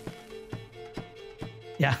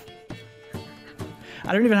 Yeah.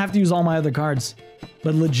 I don't even have to use all my other cards.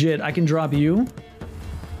 But legit, I can drop you.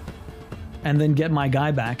 And then get my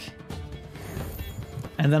guy back.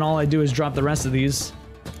 And then all I do is drop the rest of these.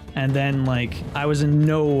 And then, like, I was in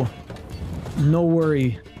no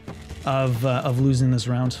worry of losing this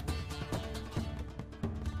round.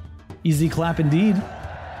 Easy clap indeed.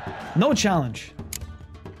 No challenge.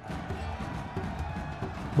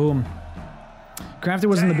 Boom. Crafter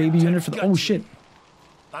was in the baby unit for the... Oh, shit.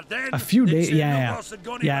 A few days...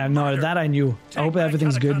 Yeah, no, that I knew. I hope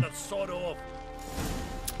everything's good.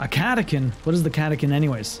 A catechin? What is the catechin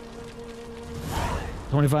anyways?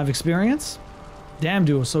 25 experience? Damn,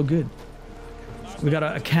 dude, so good. We got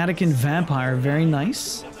a catechin vampire. Very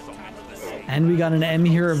nice. And we got an M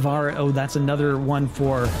here. Oh, that's another one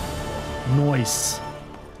for noise.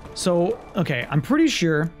 So, okay, I'm pretty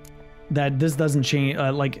sure that this doesn't change.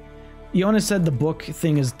 Like, Iona said the book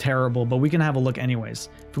thing is terrible, but we can have a look anyways.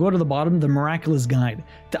 If we go to the bottom, the Miraculous Guide.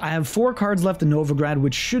 I have 4 cards left in Novigrad,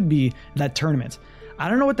 which should be that tournament. I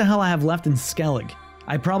don't know what the hell I have left in Skellig.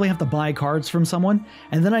 I probably have to buy cards from someone,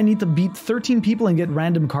 and then I need to beat 13 people and get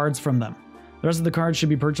random cards from them. The rest of the cards should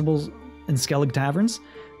be purchasable in Skellig taverns.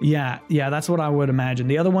 Yeah, that's what I would imagine.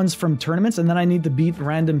 The other one's from tournaments, and then I need to beat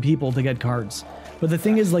random people to get cards. But the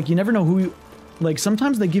thing is, like, you never know who... Like,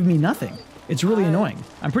 sometimes they give me nothing. It's really annoying.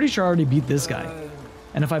 I'm pretty sure I already beat this guy.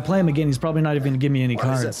 And if I play him again, he's probably not even going to give me any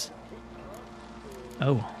cards.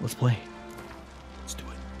 Oh, let's play. Let's do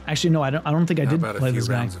it. Actually, no, I don't think I did play this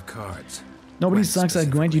guy. Nobody sucks at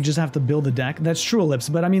Gwent, you just have to build a deck. That's true, Ellipse,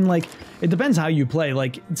 but I mean, like, it depends how you play.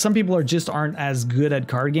 Like, some people aren't as good at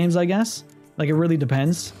card games, I guess. Like, it really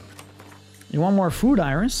depends. You want more food,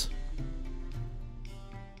 Iris?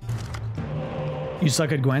 You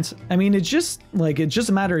suck at Gwent. I mean, it's just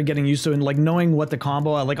a matter of getting used to it and, like, knowing what the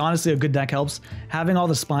combo, like, honestly, a good deck helps. Having all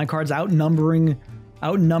the spy cards outnumbering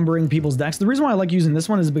people's decks. The reason why I like using this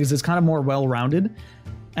one is because it's kind of more well-rounded,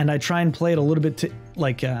 and I try and play it a little bit to,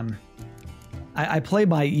 like, I play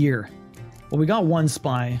by ear. Well, we got 1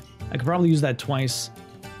 spy. I could probably use that twice.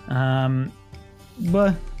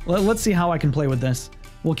 But let's see how I can play with this.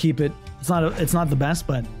 We'll keep it. It's not the best,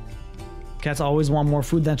 but cats always want more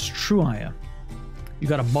food. That's true, Aya. You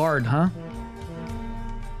got a bard, huh?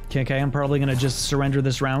 Okay, I'm probably gonna just surrender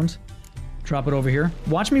this round. Drop it over here.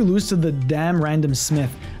 Watch me lose to the damn random smith.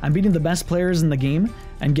 I'm beating the best players in the game,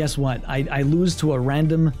 and guess what? I lose to a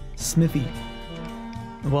random smithy.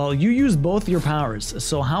 Well, you use both your powers,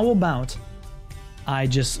 so how about I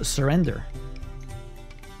just surrender?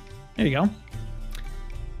 There you go.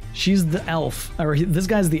 She's the elf, or this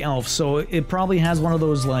guy's the elf, so it probably has one of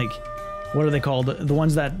those, like, what are they called? The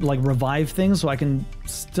ones that, like, revive things, so I can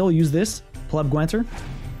still use this. Pleb Gwenter.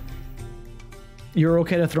 You're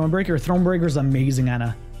okay to Thronebreaker? Thronebreaker's amazing,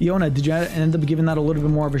 Anna. Iona, did you end up giving that a little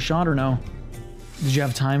bit more of a shot or no? Did you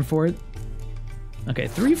have time for it? Okay,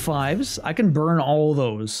 3 5s. I can burn all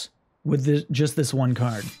those with this, just this one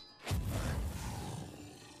card.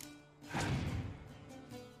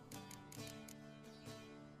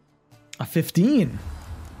 A 15.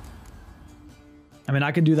 I mean,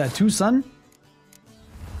 I could do that too, son.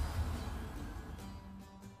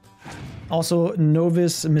 Also,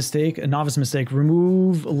 novice mistake.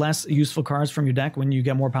 Remove less useful cards from your deck when you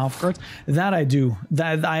get more powerful cards. That I do.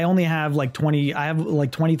 That I only have like 20. I have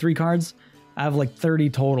like 23 cards. I have like 30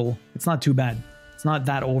 total. It's not too bad. It's not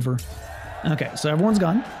that over. Okay, so everyone's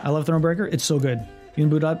gone. I love Thronebreaker. It's so good. You can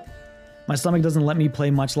boot up. My stomach doesn't let me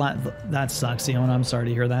play much. That sucks, Iona. I'm sorry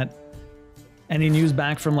to hear that. Any news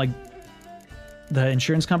back from like the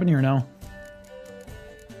insurance company or no?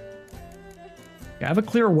 Okay, I have a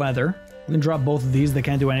clear weather. We can drop both of these. They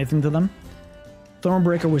can't do anything to them.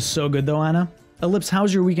 Thronebreaker was so good though, Anna. Ellipse,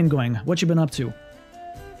 how's your weekend going? What you been up to?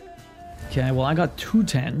 Okay, well I got 2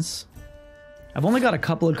 10s. I've only got a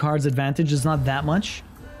couple of cards advantage. It's not that much.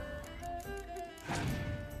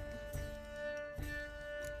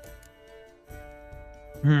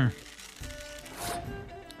 Hmm.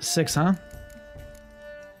 6, huh?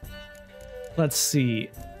 Let's see.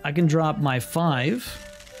 I can drop my 5.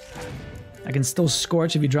 I can still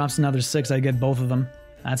Scorch. If he drops another 6, I get both of them.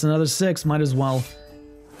 That's another 6. Might as well.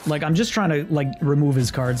 Like, I'm just trying to, like, remove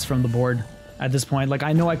his cards from the board at this point. Like,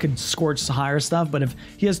 I know I could Scorch higher stuff, but if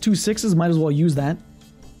he has 2 6s, might as well use that.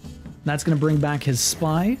 That's going to bring back his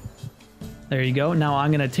Spy. There you go. Now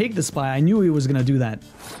I'm going to take the Spy. I knew he was going to do that.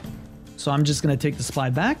 So I'm just going to take the Spy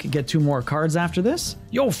back, get 2 more cards after this.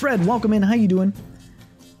 Yo, Fred, welcome in. How you doing?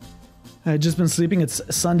 I've just been sleeping. It's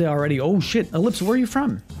Sunday already. Oh, shit. Ellipse, where are you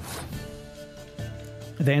from?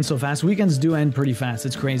 They end so fast. Weekends do end pretty fast.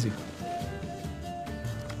 It's crazy.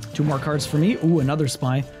 2 more cards for me. Ooh, another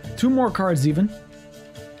Spy. 2 more cards even.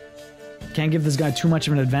 Can't give this guy too much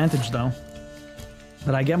of an advantage though.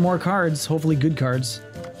 But I get more cards. Hopefully good cards.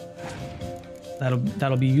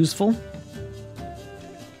 That'll be useful.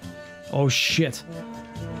 Oh shit.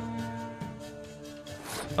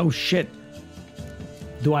 Oh shit.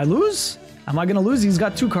 Do I lose? Am I gonna lose? He's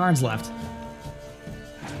got 2 cards left.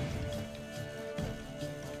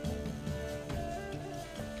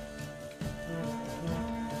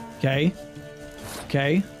 Okay.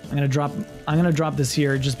 Okay. I'm gonna drop this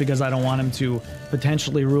here just because I don't want him to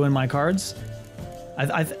potentially ruin my cards.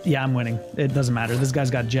 Yeah, I'm winning. It doesn't matter. This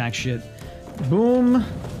guy's got jack shit. Boom.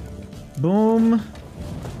 Boom.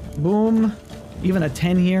 Boom. Even a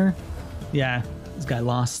 10 here. Yeah, this guy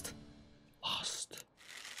lost. Lost.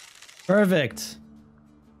 Perfect.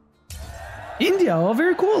 India. Oh,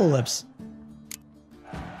 very cool, Ellipse.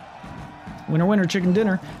 Winner, winner, chicken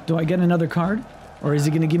dinner. Do I get another card? Or is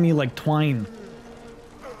he gonna give me, like, twine?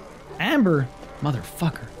 Amber?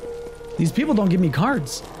 Motherfucker. These people don't give me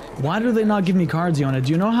cards. Why do they not give me cards, Yona?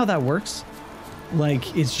 Do you know how that works?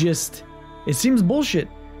 Like, it's just... It seems bullshit.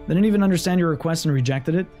 They didn't even understand your request and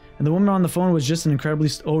rejected it. And the woman on the phone was just an incredibly...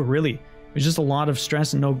 Oh, really? It was just a lot of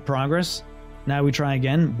stress and no progress? Now we try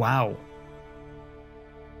again? Wow.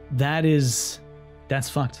 That's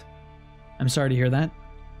fucked. I'm sorry to hear that.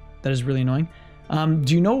 That is really annoying.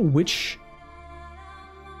 Do you know which...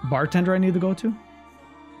 bartender I need to go to?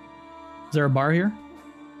 Is there a bar here?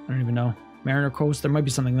 I don't even know. Mariner Coast, there might be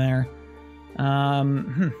something there.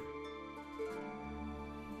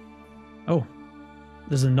 Oh,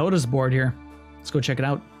 there's a notice board here. Let's go check it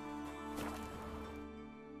out.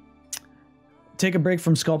 Take a break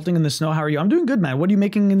from sculpting in the snow. How are you? I'm doing good, man. What are you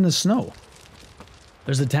making in the snow?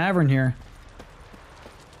 There's a tavern here.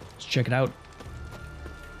 Let's check it out.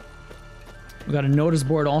 We got a notice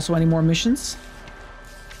board. Also, any more missions?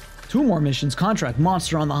 2 more missions. Contract.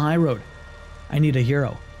 Monster on the high road. I need a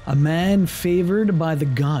hero. A man favored by the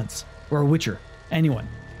gods. Or a witcher. Anyone.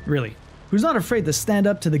 Really. Who's not afraid to stand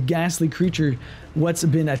up to the ghastly creature what's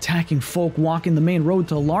been attacking folk walking the main road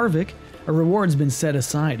to Larvik. A reward's been set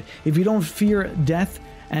aside. If you don't fear death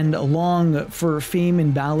and long for fame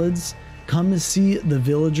in ballads, come see the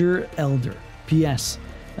villager elder. P.S.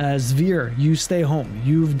 Zvir, you stay home.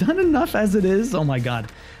 You've done enough as it is. Oh my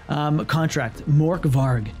god. Contract. Mork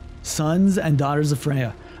Varg. Sons and daughters of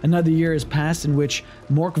Freya. Another year has passed in which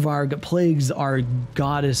Morkvarg plagues our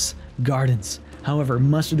goddess gardens. However,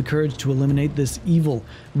 muster the courage to eliminate this evil.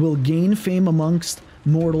 Will gain fame amongst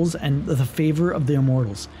mortals and the favor of the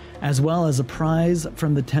immortals, as well as a prize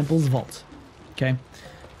from the temple's vault. Okay.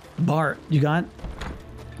 Bar, you got?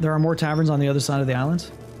 There are more taverns on the other side of the island.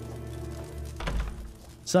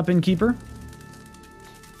 Sup, innkeeper?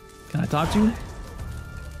 Can I talk to you?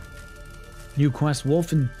 New quest,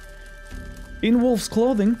 wolf in wolf's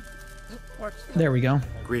clothing. There we go.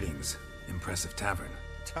 Greetings. Impressive tavern.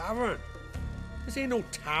 Tavern? This ain't no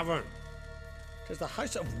tavern. Tis the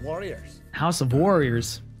House of Warriors. House of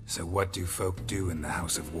Warriors. So what do folk do in the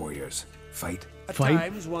House of Warriors? Fight? At Fight?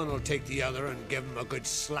 times, one will take the other and give him a good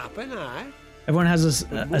slapping, aye? Everyone has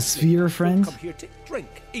a sphere, folk friends. come here to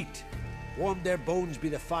drink, eat, warm their bones by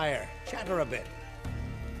the fire, chatter a bit.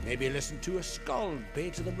 Maybe listen to a skald bay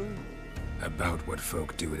to the moon. About what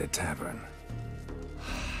folk do at a tavern.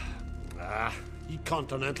 Ah, you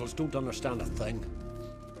continentals don't understand a thing.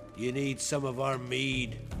 You need some of our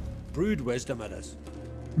mead. Brewed wisdom it is.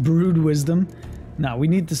 Brewed wisdom. No, we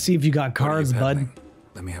need to see if you got What are you cards, bud. peddling?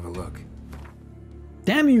 Let me have a look.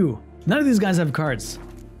 Damn you! None of these guys have cards.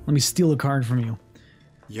 Let me steal a card from you.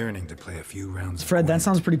 Yearning to play a few rounds. of Fred, that Gwent.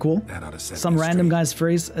 sounds pretty cool. That ought to set Some me random straight. guy's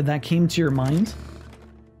phrase that came to your mind.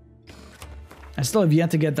 I still have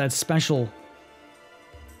yet to get that special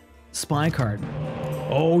spy card.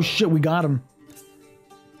 Oh shit, we got him.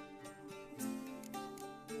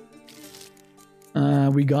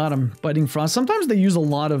 We got him. Biting Frost. Sometimes they use a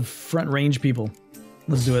lot of front range people.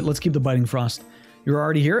 Let's do it. Let's keep the Biting Frost. You're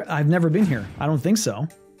already here? I've never been here. I don't think so.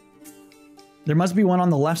 There must be one on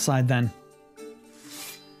the left side then.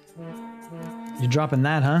 You're dropping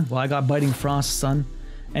that, huh? Well, I got Biting Frost, son.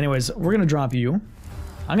 Anyways, we're gonna drop you.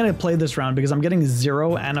 I'm gonna play this round because I'm getting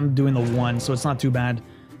 0 and I'm doing the 1, so it's not too bad.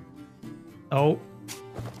 Oh.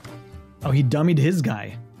 Oh, he dummied his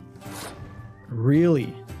guy.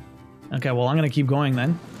 Really? Okay, well, I'm gonna keep going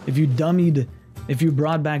then. If you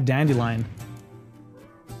brought back Dandelion.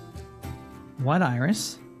 What,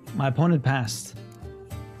 Iris? My opponent passed.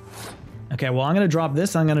 Okay, well, I'm gonna drop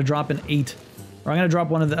this. I'm gonna drop an 8. Or I'm gonna drop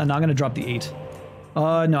one of the... no, I'm gonna drop the 8.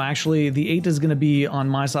 No, actually, the 8 is gonna be on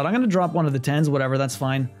my side. I'm gonna drop one of the 10s, whatever, that's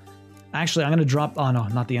fine. Actually, I'm gonna drop... oh, no,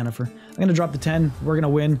 not the Yennefer. I'm gonna drop the 10. We're gonna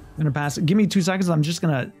win. I'm gonna pass it. Give me 2 seconds. I'm just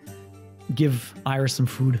gonna give Iris some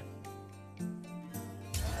food.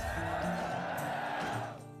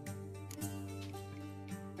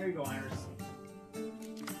 There you go, Iris.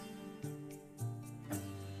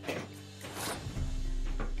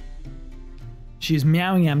 She's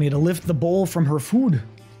meowing at me to lift the bowl from her food.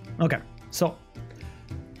 Okay, so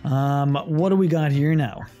what do we got here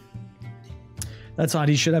now? That's odd.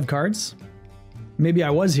 He should have cards. Maybe I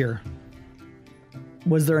was here.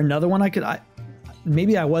 Was there another one I could...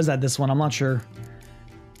 maybe I was at this one. I'm not sure.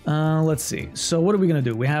 Let's see. So what are we going to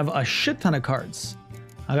do? We have a shit ton of cards.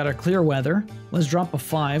 I got our clear weather. Let's drop a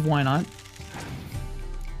 5. Why not?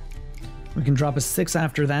 We can drop a 6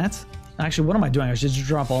 after that. Actually, what am I doing? I should just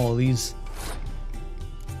drop all of these.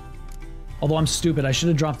 Although I'm stupid, I should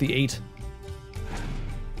have dropped the 8.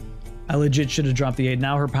 I legit should have dropped the 8.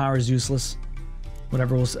 Now her power is useless.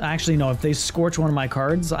 Whatever. Actually, no. If they scorch one of my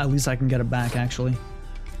cards, at least I can get it back, actually.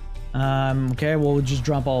 Okay, well, we'll just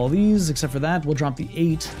drop all of these, except for that. We'll drop the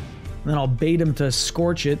 8. And then I'll bait him to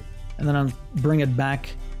scorch it. And then I'll bring it back.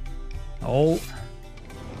 Oh.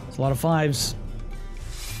 It's a lot of 5s.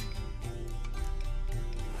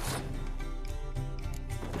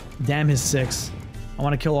 Damn his 6. I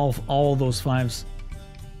want to kill all those 5s.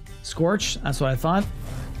 Scorch, that's what I thought.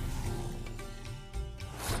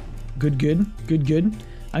 Good, good, good, good.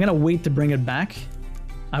 I'm gonna wait to bring it back.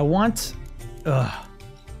 I want... ugh.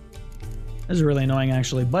 This is really annoying,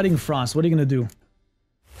 actually. Budding Frost, what are you gonna do?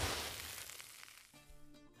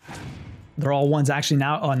 They're all 1s. Actually,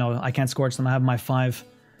 now... oh, no, I can't scorch them. I have my 5.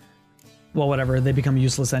 Well, whatever. They become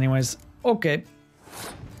useless anyways. Okay.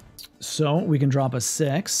 So, we can drop a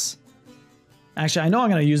 6. Actually, I know I'm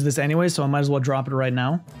going to use this anyway, so I might as well drop it right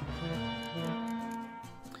now.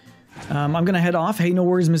 I'm going to head off. Hey, no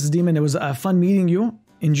worries, Mrs. Demon. It was fun meeting you.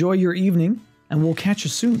 Enjoy your evening, and we'll catch you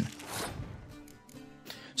soon.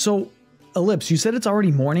 So, Ellipse, you said it's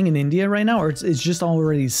already morning in India right now, or it's just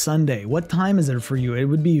already Sunday. What time is it for you? It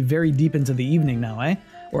would be very deep into the evening now, eh?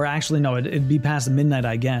 Or actually, no, it'd be past midnight,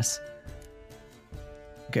 I guess.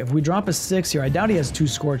 Okay, if we drop a 6 here, I doubt he has 2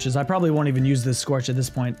 Scorches. I probably won't even use this Scorch at this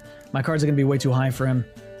point. My cards are going to be way too high for him.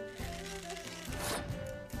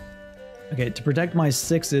 Okay, to protect my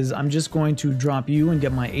 6s, I'm just going to drop you and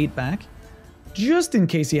get my 8 back. Just in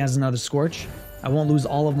case he has another Scorch. I won't lose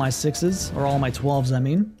all of my 6s, or all my 12s, I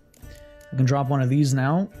mean. I can drop one of these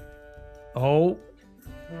now. Oh.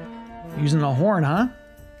 Using a horn, huh?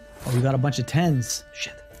 Oh, you got a bunch of 10s.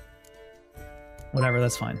 Shit. Whatever,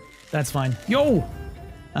 that's fine. That's fine. Yo!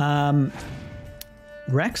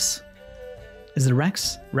 Rex? Is it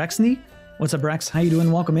Rex? Rexney? What's up, Rex? How you doing?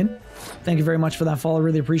 Welcome in. Thank you very much for that follow.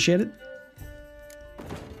 Really appreciate it.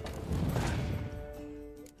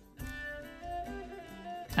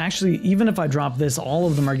 Actually, even if I drop this, all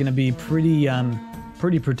of them are going to be pretty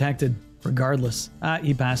protected, regardless. Ah,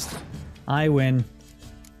 he passed. I win.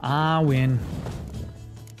 I win.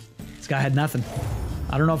 This guy had nothing.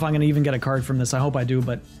 I don't know if I'm going to even get a card from this. I hope I do,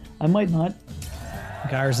 but I might not.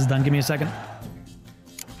 Okay, Iris is done. Give me a second.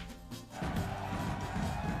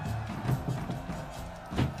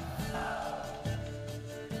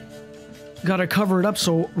 Gotta cover it up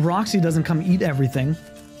so Roxy doesn't come eat everything.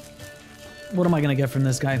 What am I gonna get from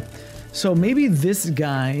this guy? So maybe this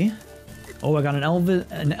guy... Oh, I got an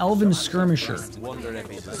elven skirmisher. Wonder if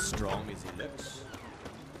he's as strong as he looks.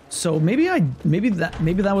 So maybe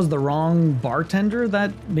that was the wrong bartender.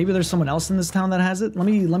 That maybe there's someone else in this town that has it. Let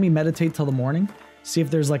me meditate till the morning. See if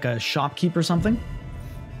there's like a shopkeep or something.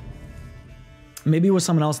 Maybe it was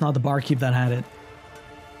someone else, not the barkeep, that had it.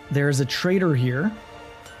 There's a trader here.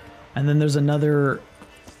 And then there's another...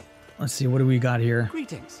 Let's see, what do we got here?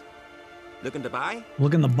 Greetings. Looking to buy?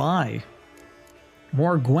 Looking to buy.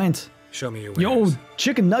 More Gwent. Show me your Yo, wares.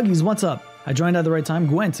 Chicken Nuggies, what's up? I joined at the right time.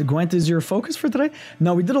 Gwent. Gwent is your focus for today?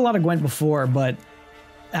 No, we did a lot of Gwent before, but...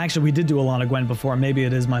 Actually, we did do a lot of Gwent before. Maybe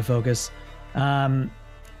it is my focus.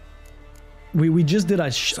 We just did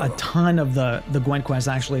a ton of the Gwent quest,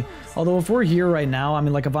 actually. Although if we're here right now, I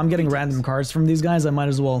mean, like, if I'm getting random cards from these guys, I might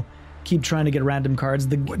as well keep trying to get random cards.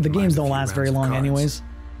 The games don't last very long anyways.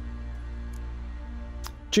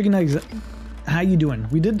 Chicken Eggs, how you doing?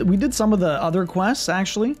 We did some of the other quests,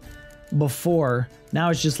 actually, before. Now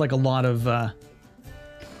it's just, like, a lot of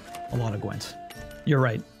Gwent. You're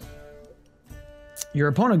right. Your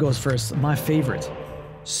opponent goes first. My favorite.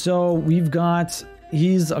 So, we've got...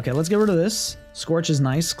 Okay, let's get rid of this. Scorch is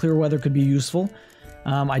nice. Clear weather could be useful.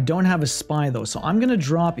 I don't have a spy, though, so I'm going to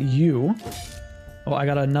drop you. Oh, I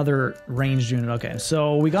got another ranged unit. Okay,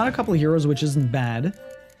 so we got a couple of heroes, which isn't bad.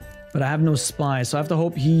 But I have no spy, so I have to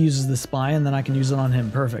hope he uses the spy, and then I can use it on him.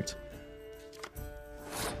 Perfect.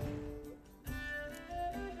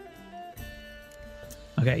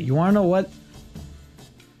 Okay, you want to know what?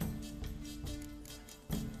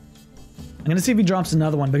 I'm gonna see if he drops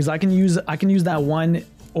another one, because I can use that one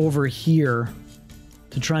over here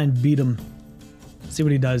to try and beat him. See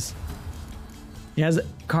what he does. He has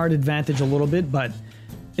card advantage a little bit, but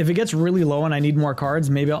if it gets really low and I need more cards,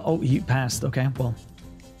 maybe I'll... Oh, he passed. Okay, well.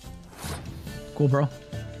 Cool, bro.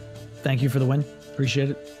 Thank you for the win. Appreciate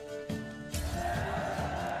it.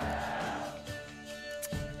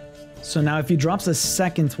 So now if he drops a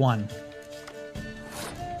second one...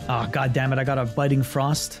 Oh, god damn it, I got a Biting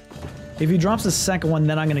Frost. If he drops a second one,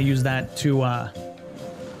 then I'm going to use that to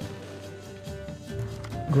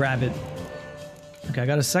grab it. Okay, I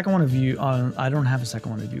got a second one of you. I don't have a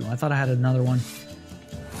second one of you. I thought I had another one.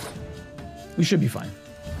 We should be fine.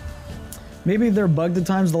 Maybe they're bugged at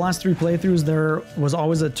times. The last 3 playthroughs, there was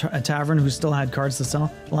always a tavern who still had cards to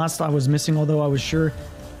sell. The last I was missing, although I was sure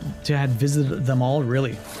to had visited them all.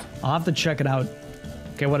 Really, I'll have to check it out.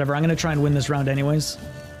 Okay, whatever. I'm going to try and win this round anyways.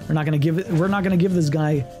 We're not going to give this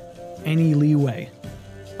guy any leeway.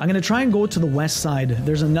 I'm going to try and go to the west side.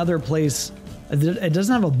 There's another place. It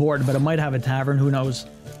doesn't have a board, but it might have a tavern. Who knows?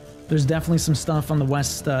 There's definitely some stuff on the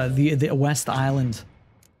west, the West Island.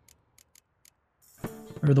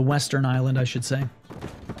 Or the Western Island, I should say.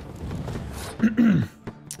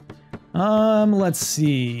 Let's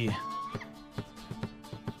see.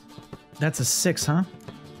 That's a 6, huh?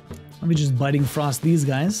 Let me just Biting Frost these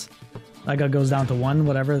guys. That guy goes down to 1,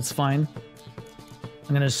 whatever, it's fine.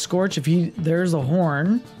 I'm gonna Scorch if there's a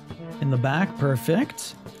horn in the back,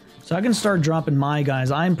 perfect. So I can start dropping my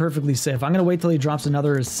guys. I'm perfectly safe. I'm gonna wait till he drops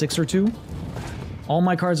another 6 or 2. All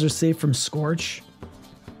my cards are safe from Scorch.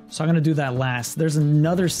 So I'm gonna do that last. There's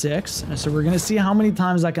another 6, so we're gonna see how many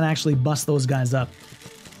times I can actually bust those guys up.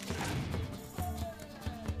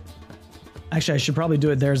 Actually, I should probably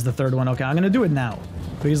do it. There's the 3rd one. Okay, I'm gonna do it now.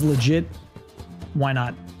 Because legit, why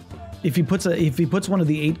not? If he puts one of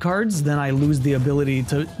the 8 cards, then I lose the ability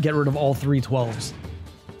to get rid of all 3 12s.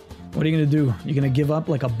 What are you gonna do? You gonna give up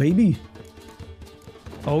like a baby?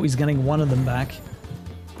 Oh, he's getting one of them back.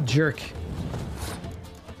 Jerk.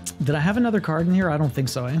 Did I have another card in here? I don't think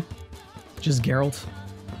so, eh? Just Geralt.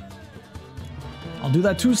 I'll do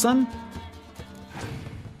that too, son.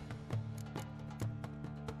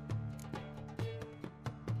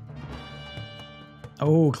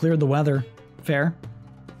 Oh, cleared the weather. Fair.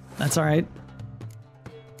 That's alright.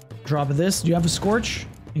 Drop this. Do you have a Scorch?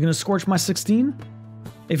 You gonna Scorch my 16?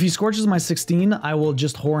 If he Scorches my 16, I will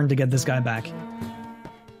just Horn to get this guy back.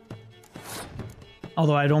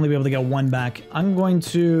 Although I'd only be able to get 1 back. I'm gonna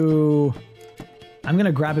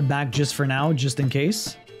grab it back just for now, just in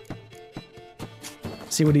case.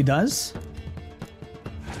 See what he does.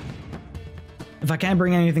 If I can't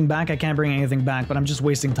bring anything back, I can't bring anything back, but I'm just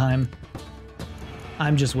wasting time.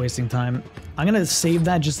 I'm just wasting time. I'm gonna save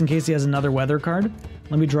that just in case he has another weather card.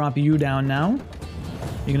 Let me drop you down now.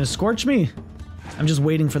 You gonna scorch me? I'm just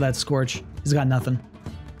waiting for that scorch. He's got nothing.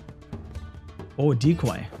 Oh, a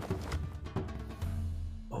decoy.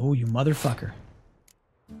 Oh, you motherfucker.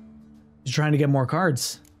 He's trying to get more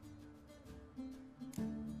cards.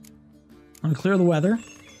 I'm gonna clear the weather.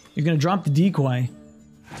 You're gonna drop the decoy.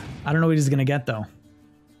 I don't know what he's gonna get though.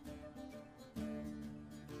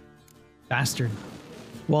 Bastard.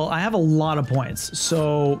 Well, I have a lot of points,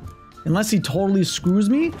 so unless he totally screws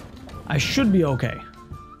me, I should be okay.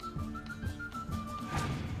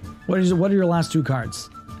 What are your last 2 cards?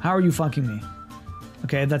 How are you fucking me?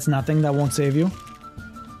 Okay, that's nothing. That won't save you.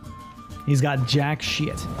 He's got jack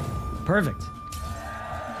shit. Perfect.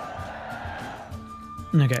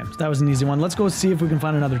 Okay, so that was an easy one. Let's go see if we can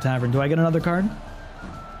find another tavern. Do I get another card?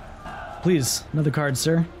 Please, another card,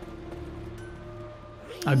 sir.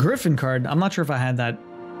 A griffin card. I'm not sure if I had that.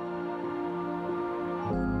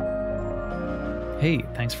 Hey,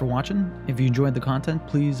 thanks for watching. If you enjoyed the content,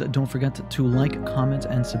 please don't forget to like, comment,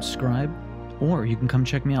 and subscribe. Or you can come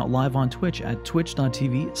check me out live on Twitch at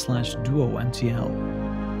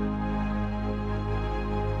twitch.tv/duomtl.